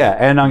food. Yeah,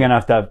 and I'm going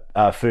to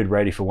have food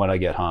ready for when I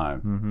get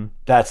home.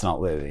 That's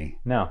not living.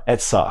 No.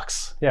 It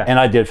sucks. Yeah. And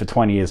I did it for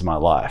 20 years of my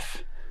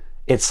life.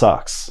 It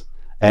sucks.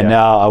 And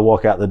now I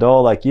walk out the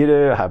door like you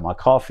do, have my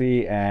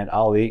coffee, and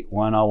I'll eat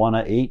when I want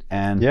to eat,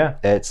 and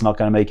it's not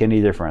going to make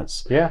any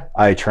difference. Yeah.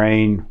 I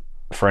train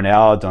for an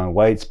hour doing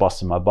weights,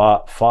 busting my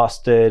butt,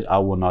 fasted. I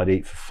will not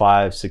eat for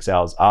 5-6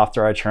 hours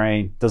after I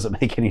train.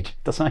 Doesn't make any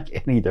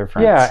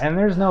difference. Yeah, and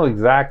there's no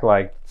exact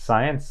like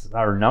science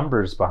or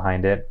numbers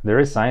behind it. There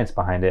is science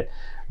behind it,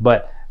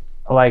 but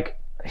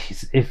like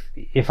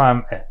if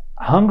I'm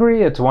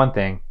hungry, it's one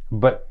thing.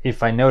 But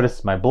if I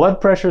notice my blood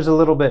pressure's a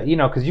little bit,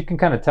 because you can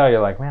kind of tell, you're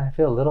like, man, I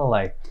feel a little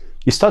like.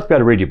 You start to be able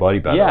to read your body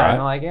better, right? Yeah,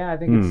 and like, I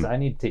think I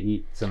need to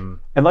eat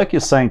some. And like you're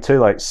saying too,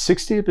 like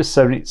 60 to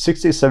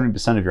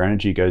 70% of your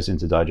energy goes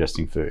into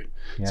digesting food.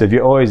 Yeah. So if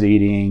you're always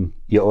eating,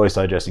 you're always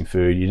digesting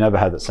food, you never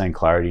have that same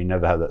clarity, you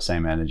never have that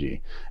same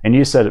energy. And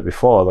you said it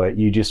before, like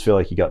you just feel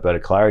like you got better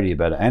clarity,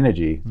 better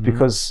energy,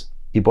 because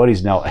your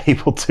body's now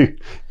able to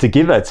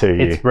give that to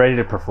you. It's ready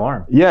to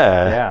perform.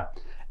 Yeah. Yeah.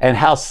 And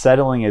how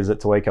settling is it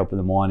to wake up in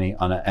the morning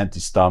on an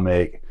empty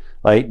stomach?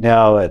 Like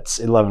now it's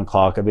 11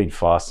 o'clock. I've been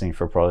fasting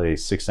for probably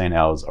 16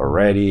 hours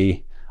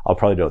already. I'll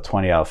probably do a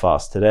 20-hour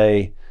fast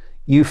today.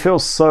 You feel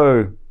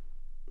so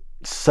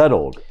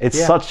settled.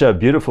 It's such a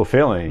beautiful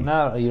feeling.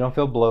 No, you don't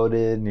feel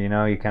bloated. You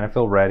kind of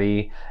feel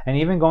ready. And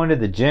even going to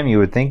the gym, you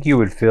would think you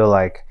would feel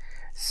like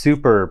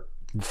super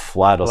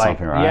flat or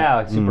something, right? Yeah,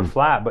 like super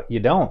flat, but you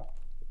don't.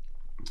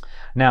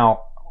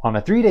 Now, on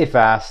a 3-day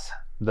fast,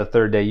 the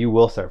 3rd day, you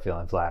will start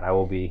feeling flat. I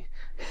will be.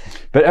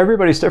 But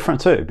everybody's different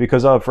too,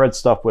 because I've read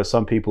stuff where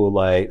some people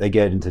they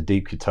get into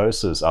deep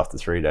ketosis after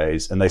 3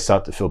 days and they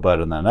start to feel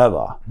better than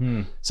ever.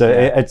 So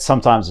it's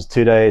sometimes it's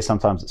 2 days,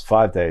 sometimes it's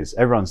 5 days.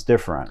 Everyone's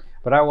different.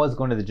 But I was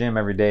going to the gym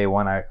every day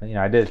when I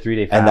did a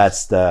 3-day fast. And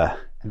that's the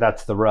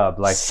That's the rub.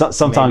 Like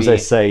sometimes they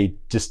say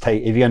just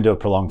take, if you're gonna do a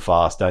prolonged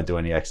fast, don't do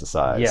any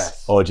exercise.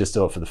 Yes. Or just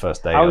do it for the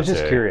first day. I was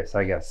just curious,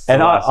 I guess.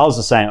 And I was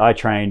the same. I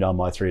trained on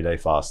my 3-day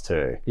fast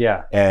too.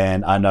 Yeah.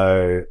 And I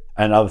know,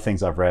 and other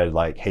things I've read,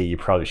 like, hey, you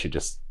probably should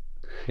just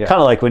kind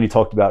of like when you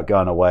talked about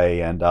going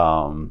away and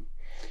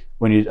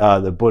when you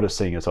the Buddhist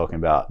thing you're talking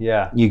about.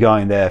 Yeah. You're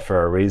going there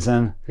for a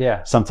reason.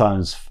 Yeah.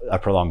 Sometimes a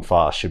prolonged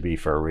fast should be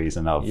for a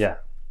reason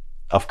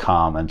of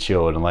calm and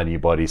chilled and letting your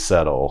body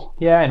settle.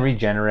 Yeah, and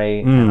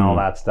regenerate and all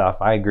that stuff.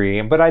 I agree.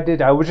 But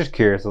I was just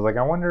curious. I was like,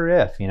 I wonder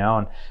if,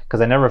 and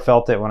because I never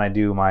felt it when I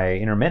do my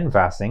intermittent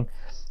fasting.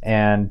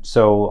 And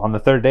so on the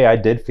third day, I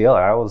did feel it.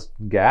 I was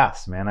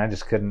gassed, man. I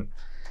just couldn't,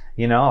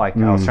 I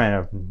was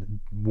trying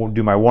to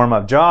do my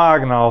warm-up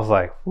jog, and I was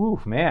like, "Ooh,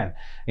 man,"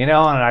 and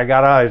I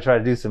got out. I tried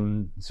to do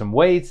some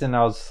weights, and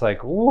I was just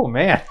like, "Ooh,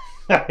 man,"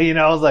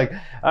 I was like,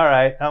 "All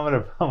right,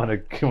 I'm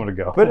gonna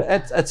go." But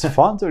it's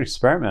fun to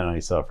experiment on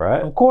yourself,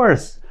 right? Of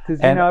course,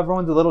 because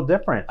everyone's a little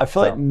different. I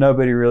feel like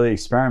nobody really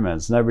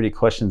experiments. Nobody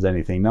questions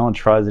anything. No one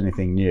tries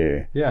anything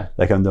new. Yeah.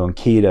 Like I'm doing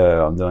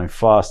keto. I'm doing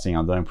fasting.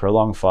 I'm doing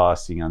prolonged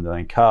fasting. I'm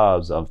doing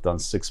carbs. I've done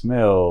 6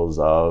 meals.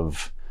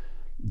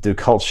 Do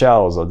cold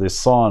showers or do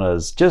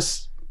saunas.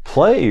 Just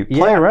play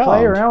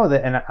around with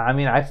it. And I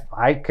mean,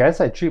 I guess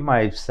I treat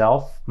my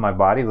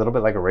body a little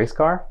bit like a race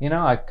car.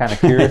 I kind of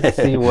curious to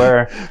see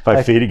where if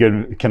my feet are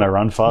good, can I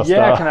run faster?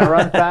 Yeah, can I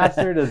run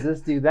faster? Does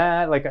this do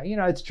that? Like,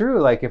 it's true.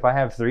 Like if I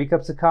have 3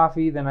 cups of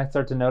coffee, then I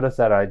start to notice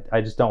that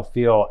I just don't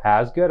feel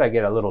as good. I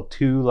get a little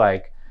too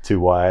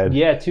wired.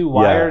 Yeah, too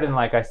wired, and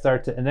like I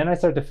start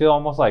to feel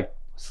almost like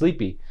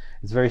sleepy.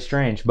 It's very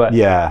strange, but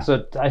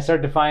so I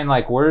started to find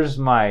like where's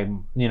my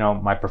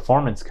my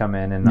performance come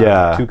in, and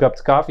 2 cups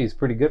of coffee is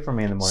pretty good for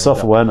me in the morning.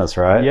 Self-awareness,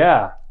 right?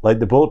 Yeah, like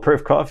the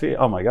bulletproof coffee.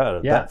 Oh my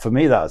god, for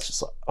me that's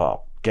just like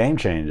game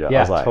changer. Yeah,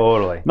 I was like,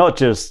 totally. Not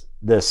just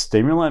the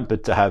stimulant,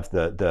 but to have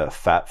the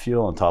fat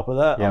fuel on top of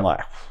that. Yep. I'm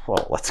like,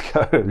 well, let's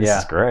go. This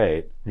is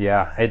great.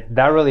 Yeah,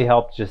 that really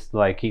helped just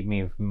like keep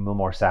me a little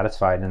more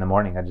satisfied in the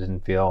morning. I just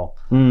didn't feel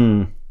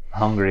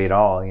hungry at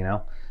all.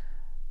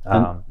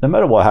 And no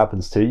matter what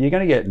happens to you, you're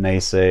going to get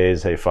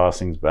naysays. Hey,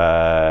 fasting's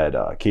bad,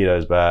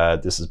 keto's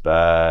bad, this is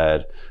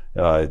bad,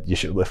 you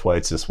should lift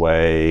weights this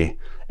way.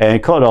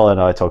 And Cordell and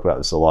I talk about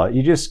this a lot.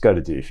 You just got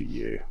to do for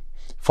you.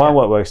 Find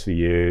what works for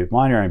you.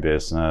 Mind your own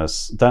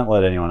business. Don't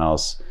let anyone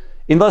else,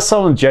 unless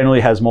someone generally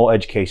has more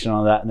education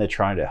on that and they're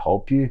trying to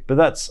help you. But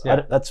that's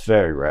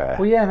very rare.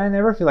 Well, yeah, and I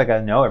never feel like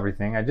I know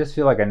everything. I just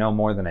feel like I know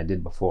more than I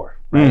did before,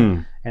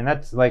 right? And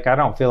that's like, I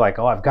don't feel like,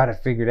 I've got it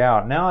figured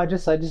out. No, I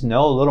just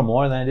know a little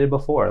more than I did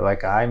before.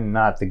 Like I'm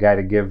not the guy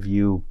to give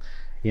you,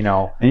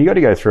 And you got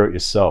to go through it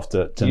yourself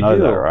to know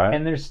that, right?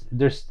 And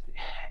there's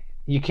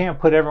you can't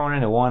put everyone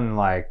into one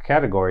like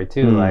category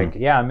too. Like,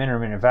 yeah, I'm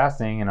intermittent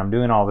fasting and I'm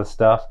doing all this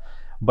stuff.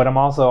 But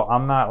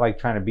I'm not like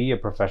trying to be a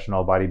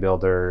professional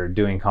bodybuilder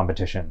doing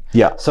competition.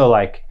 Yeah. So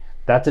like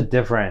that's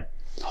a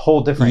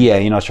whole different. Yeah,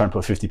 you're not trying to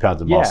put 50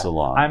 pounds of muscle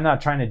on. I'm not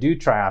trying to do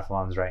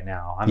triathlons right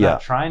now. I'm not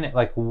trying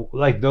to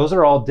like those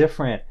are all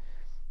different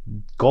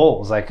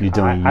goals. Like I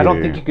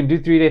don't think you can do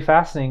 3-day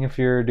fasting if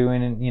you're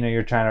doing,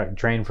 you're trying to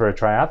train for a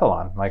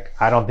triathlon. Like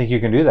I don't think you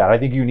can do that. I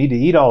think you need to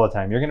eat all the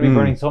time. You're going to be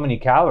burning so many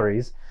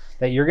calories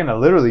that you're going to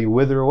literally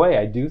wither away.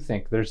 I do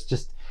think there's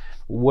just,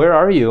 where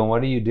are you and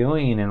what are you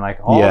doing, and like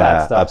all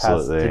that stuff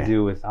has to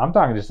do with, I'm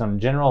talking just on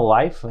general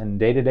life and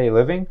day-to-day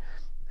living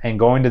and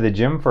going to the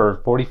gym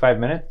for 45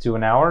 minutes to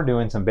an hour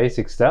doing some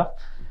basic stuff.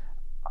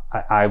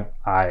 I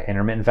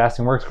intermittent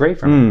fasting works great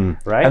for me,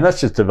 right? And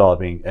that's just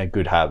developing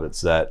good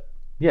habits that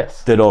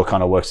all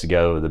kind of works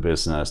together with the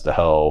business, the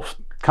health,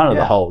 kind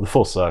of the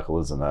full circle,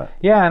 isn't it?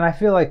 Yeah, and I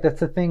feel like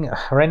that's the thing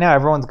right now.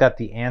 Everyone's got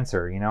the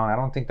answer, and I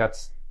don't think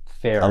that's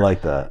fair. I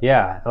like that.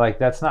 Yeah, like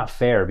that's not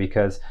fair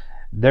because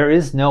there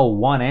is no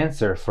one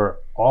answer for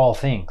all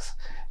things.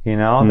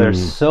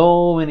 There's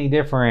so many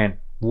different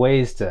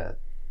ways to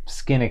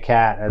skin a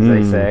cat, as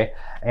they say,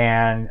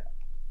 and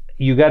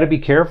you got to be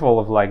careful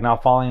of like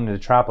not falling into the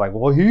trap. Like,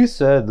 well, he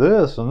said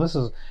this, and this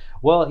is,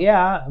 well,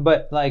 yeah,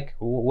 but like,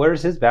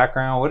 where's his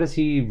background? What is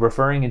he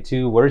referring it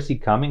to? Where is he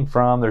coming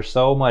from? There's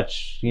so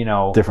much,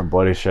 different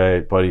body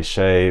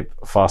shape,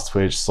 fast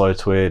twitch, slow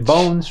twitch,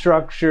 bone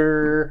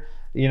structure.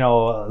 Length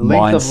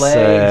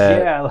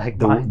mindset, of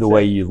legs, like the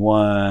way you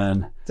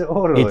learn.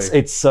 Totally.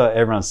 It's so,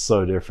 everyone's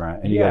so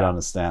different, and you got to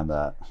understand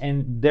that.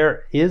 And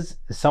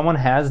someone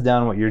has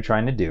done what you're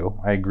trying to do.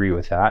 I agree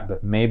with that,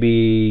 but maybe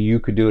you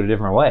could do it a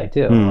different way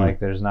too. Like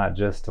there's not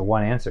just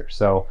one answer.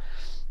 So,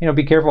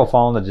 be careful of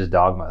falling to just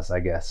dogmas, I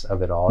guess,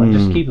 of it all, and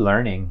just keep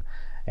learning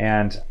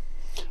and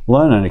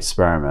learn and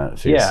experiment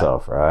for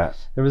yourself, right?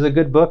 There was a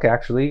good book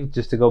actually,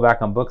 just to go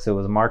back on books. It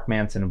was a Mark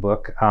Manson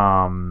book.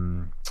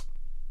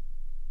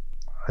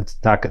 It's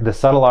not The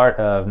Subtle Art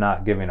of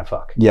Not Giving a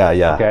Fuck.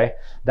 Yeah. Okay.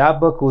 That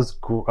book was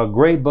a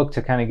great book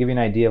to kind of give you an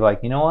idea of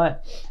like, you know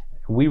what?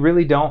 We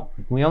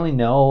only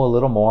know a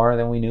little more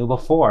than we knew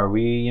before.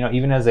 We,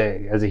 even as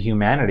a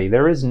humanity,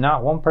 there is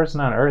not one person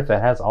on earth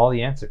that has all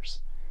the answers.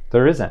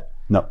 There isn't.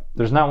 No.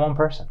 There's not one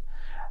person.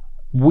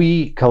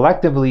 We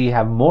collectively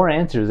have more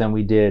answers than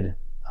we did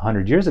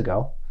 100 years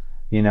ago.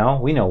 You know,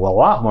 we know a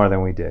lot more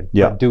than we did.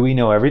 Yeah. But do we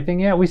know everything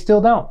yet? We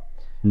still don't.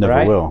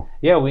 Never will.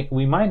 Yeah,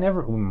 we might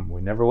never,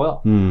 we never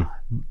will. Mm.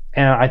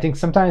 And I think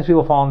sometimes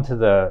people fall into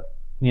the,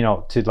 you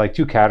know, to like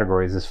two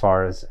categories as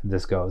far as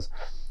this goes.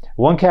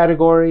 One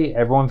category,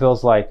 everyone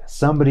feels like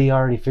somebody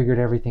already figured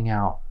everything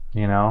out,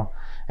 you know,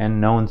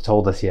 and no one's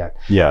told us yet.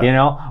 Yeah. You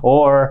know,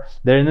 or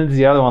then there's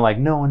the other one, like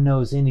no one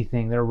knows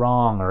anything, they're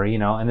wrong, or, you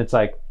know, and it's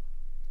like,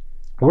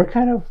 we're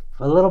kind of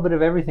a little bit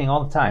of everything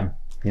all the time,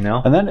 you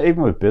know? And then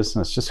even with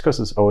business, just because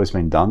it's always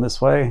been done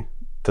this way,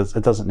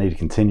 it doesn't need to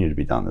continue to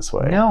be done this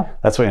way. No.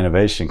 That's where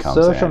innovation comes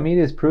in. Social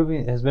media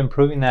has been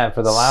proving that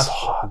for the last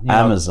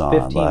Amazon,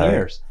 15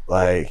 years.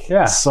 Like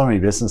so many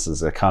businesses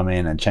that come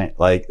in and change,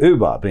 like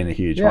Uber being a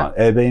huge one,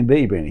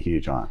 Airbnb being a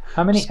huge one.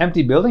 How many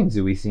empty buildings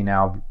do we see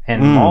now,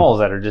 and malls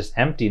that are just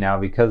empty now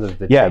because of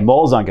the change?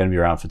 Malls aren't going to be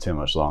around for too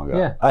much longer.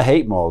 Yeah. I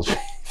hate malls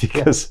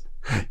because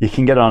you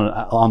can get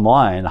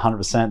online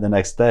 100% the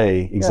next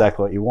day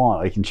exactly what you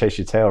want. Or you can chase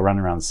your tail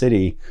running around the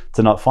city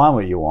to not find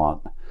what you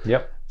want.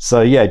 Yep.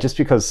 So yeah, just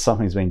because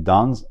something's been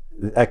done,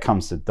 that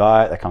comes to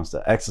diet, that comes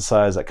to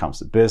exercise, that comes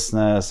to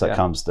business, that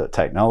comes to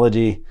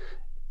technology,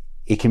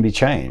 it can be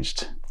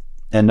changed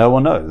and no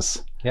one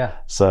knows. Yeah.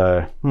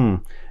 So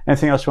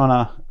anything else you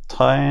want to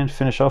tie and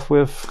finish off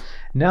with?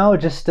 No,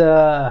 just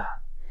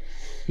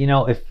you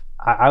know, if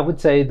I would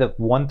say that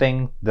one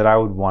thing that I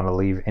would want to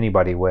leave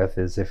anybody with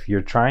is, if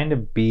you're trying to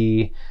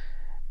be,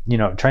 you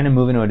know, trying to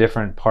move into a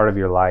different part of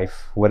your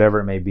life, whatever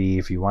it may be,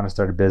 if you want to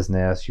start a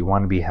business, you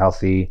want to be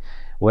healthy,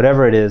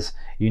 whatever it is,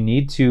 you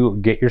need to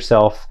get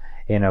yourself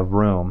in a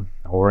room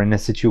or in a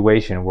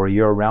situation where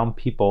you're around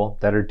people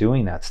that are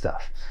doing that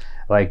stuff.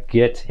 Like,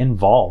 get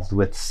involved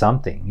with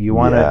something. You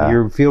want to,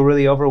 you feel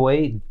really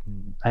overweight.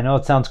 I know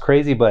it sounds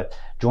crazy, but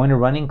join a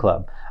running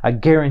club. I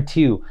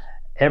guarantee you,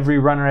 every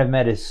runner I've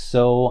met is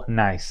so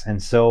nice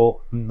and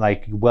so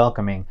like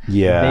welcoming.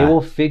 Yeah. They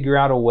will figure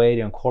out a way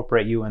to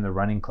incorporate you in the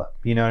running club.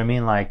 You know what I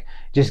mean? Like,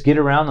 just get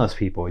around those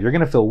people. You're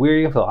going to feel weird,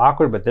 you're going to feel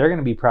awkward, but they're going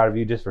to be proud of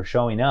you just for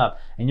showing up.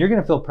 And you're going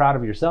to feel proud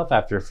of yourself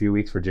after a few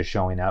weeks for just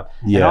showing up.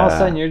 Yeah. And all of a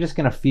sudden, you're just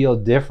going to feel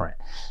different.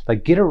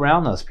 Like, get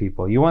around those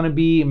people. You want to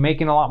be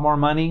making a lot more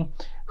money?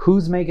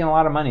 Who's making a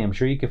lot of money? I'm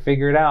sure you can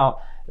figure it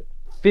out.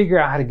 Figure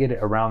out how to get it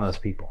around those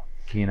people.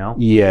 You know?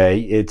 Yeah,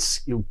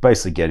 it's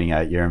basically getting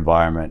out your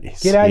environment.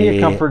 Get out of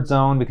your comfort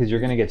zone, because you're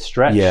going to get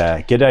stretched.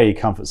 Yeah, get out of your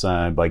comfort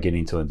zone by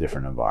getting to a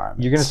different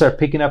environment. You're going to start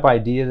picking up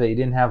ideas that you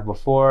didn't have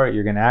before.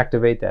 You're going to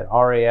activate that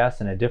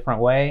RAS in a different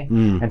way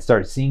and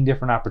start seeing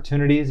different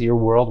opportunities. Your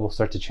world will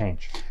start to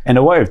change. And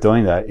a way of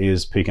doing that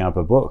is picking up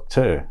a book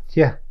too.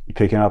 Yeah. You're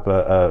picking up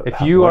if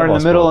you are in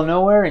the middle of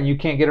nowhere and you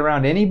can't get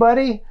around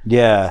anybody,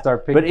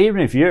 start picking. But even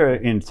if you're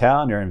in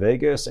town, you're in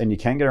Vegas, and you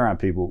can get around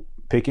people,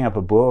 picking up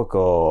a book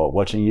or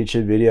watching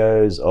YouTube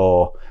videos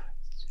or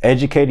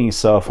educating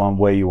yourself on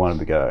where you want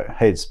to go.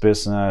 Hey, it's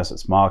business,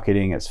 it's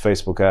marketing, it's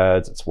Facebook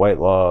ads, it's weight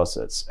loss,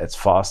 it's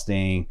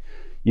fasting.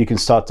 You can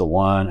start to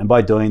learn, and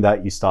by doing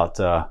that, you start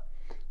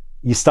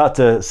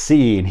to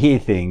see and hear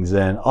things.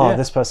 And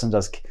this person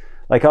does.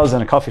 Like, I was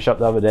in a coffee shop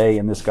the other day,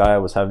 and this guy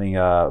was having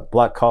a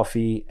black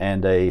coffee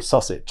and a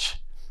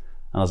sausage,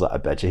 and I was like, I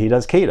bet you he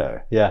does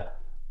keto. Yeah.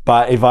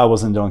 But if I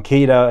wasn't doing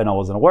keto and I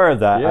wasn't aware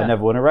of that, I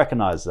never would have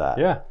recognized that.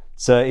 Yeah.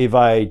 So if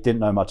I didn't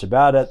know much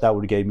about it, that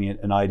would give me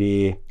an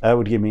idea. That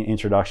would give me an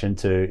introduction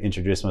to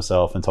introduce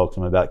myself and talk to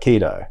them about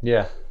keto.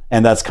 Yeah.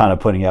 And that's kind of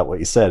putting out what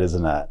you said,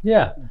 isn't it?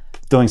 Yeah.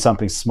 Doing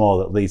something small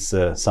that leads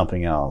to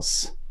something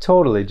else.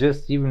 Totally.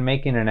 Just even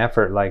making an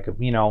effort, like,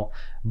 you know,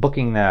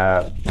 booking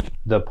the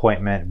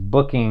appointment,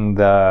 booking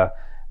the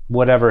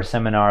whatever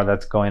seminar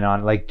that's going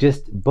on, like,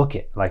 just book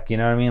it. Like, you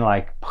know what I mean?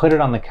 Like, put it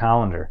on the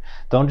calendar.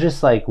 Don't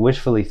just like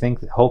wishfully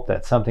hope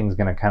that something's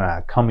going to kind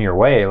of come your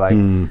way. Like,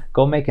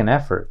 go make an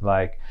effort.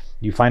 Like,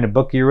 you find a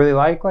book you really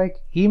like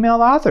email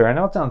the author. I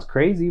know it sounds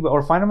crazy, but,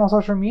 or find them on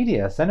social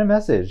media, send a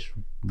message.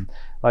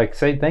 Like,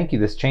 say, thank you,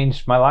 this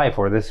changed my life,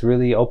 or this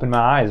really opened my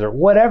eyes, or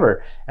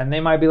whatever. And they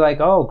might be like,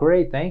 oh,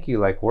 great, thank you.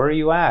 Like, where are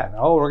you at?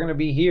 Oh, we're going to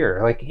be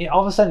here. Like,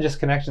 all of a sudden, just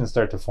connections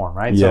start to form,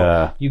 right?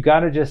 Yeah. So you got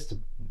to just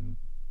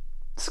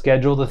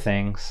schedule the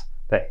things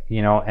that,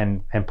 you know,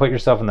 and put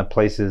yourself in the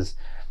places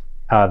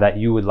that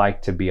you would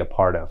like to be a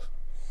part of.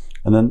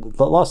 And then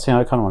the last thing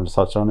I kind of want to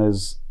touch on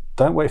is,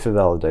 don't wait for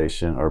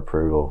validation or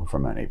approval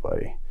from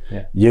anybody.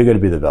 Yeah. You're going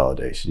to be the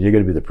validation. You're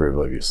going to be the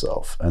approval of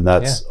yourself. And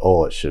that's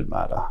all it should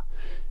matter.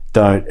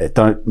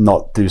 Don't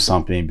not do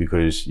something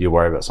because you're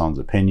worried about someone's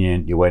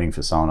opinion. You're waiting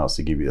for someone else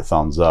to give you the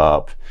thumbs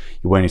up.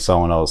 You're waiting for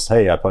someone else,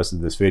 hey, I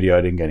posted this video,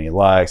 I didn't get any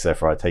likes,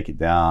 therefore I take it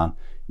down.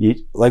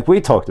 Like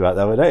we talked about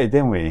the other day,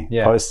 didn't we?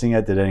 Yeah. Posting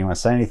it, did anyone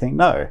say anything?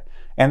 No.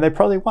 And they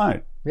probably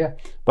won't. Yeah.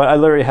 But I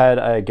literally had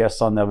a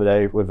guest on the other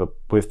day with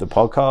the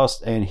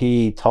podcast, and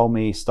he told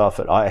me stuff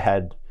that I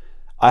had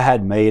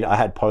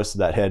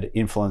posted that had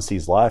influenced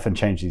his life and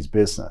changed his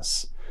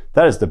business.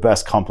 That is the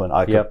best compliment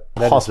I could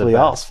possibly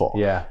ask for.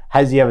 Yeah.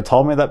 Has he ever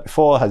told me that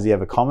before? Has he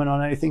ever commented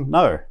on anything?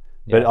 No.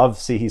 Yeah. But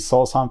obviously he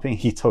saw something,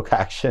 he took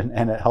action,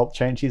 and it helped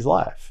change his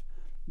life.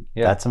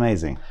 Yeah. That's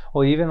amazing.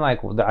 Well, even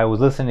like I was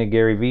listening to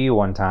Gary Vee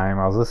one time.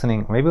 I was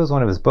listening, maybe it was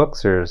one of his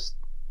books or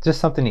just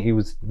something he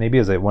was, maybe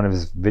it was like one of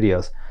his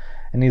videos.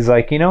 And he's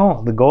like,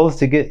 the goal is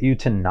to get you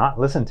to not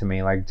listen to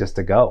me, like just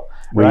to go.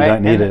 Well, right? You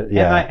don't need it.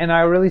 Yeah. And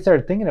I really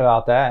started thinking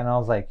about that, and I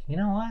was like, you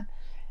know what?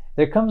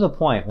 There comes a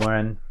point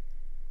when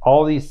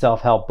all these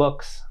self-help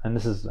books, and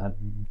this is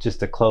just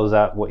to close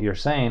out what you're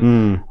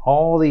saying,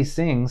 all these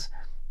things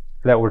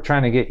that we're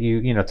trying to get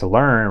you, to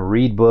learn,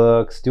 read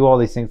books, do all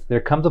these things,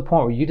 there comes a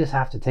point where you just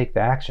have to take the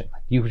action.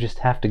 Like, you just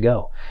have to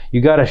go.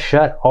 You got to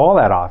shut all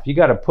that off. You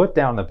got to put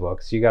down the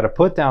books. You got to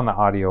put down the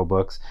audio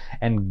books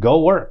and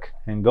go work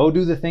and go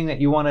do the thing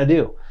that you want to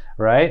do,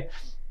 right?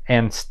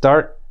 And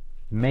start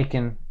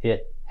making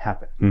it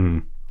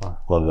happen.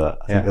 Love that.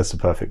 I think that's the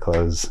perfect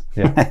close.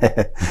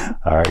 Yeah.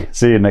 All right.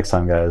 See you next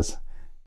time, guys.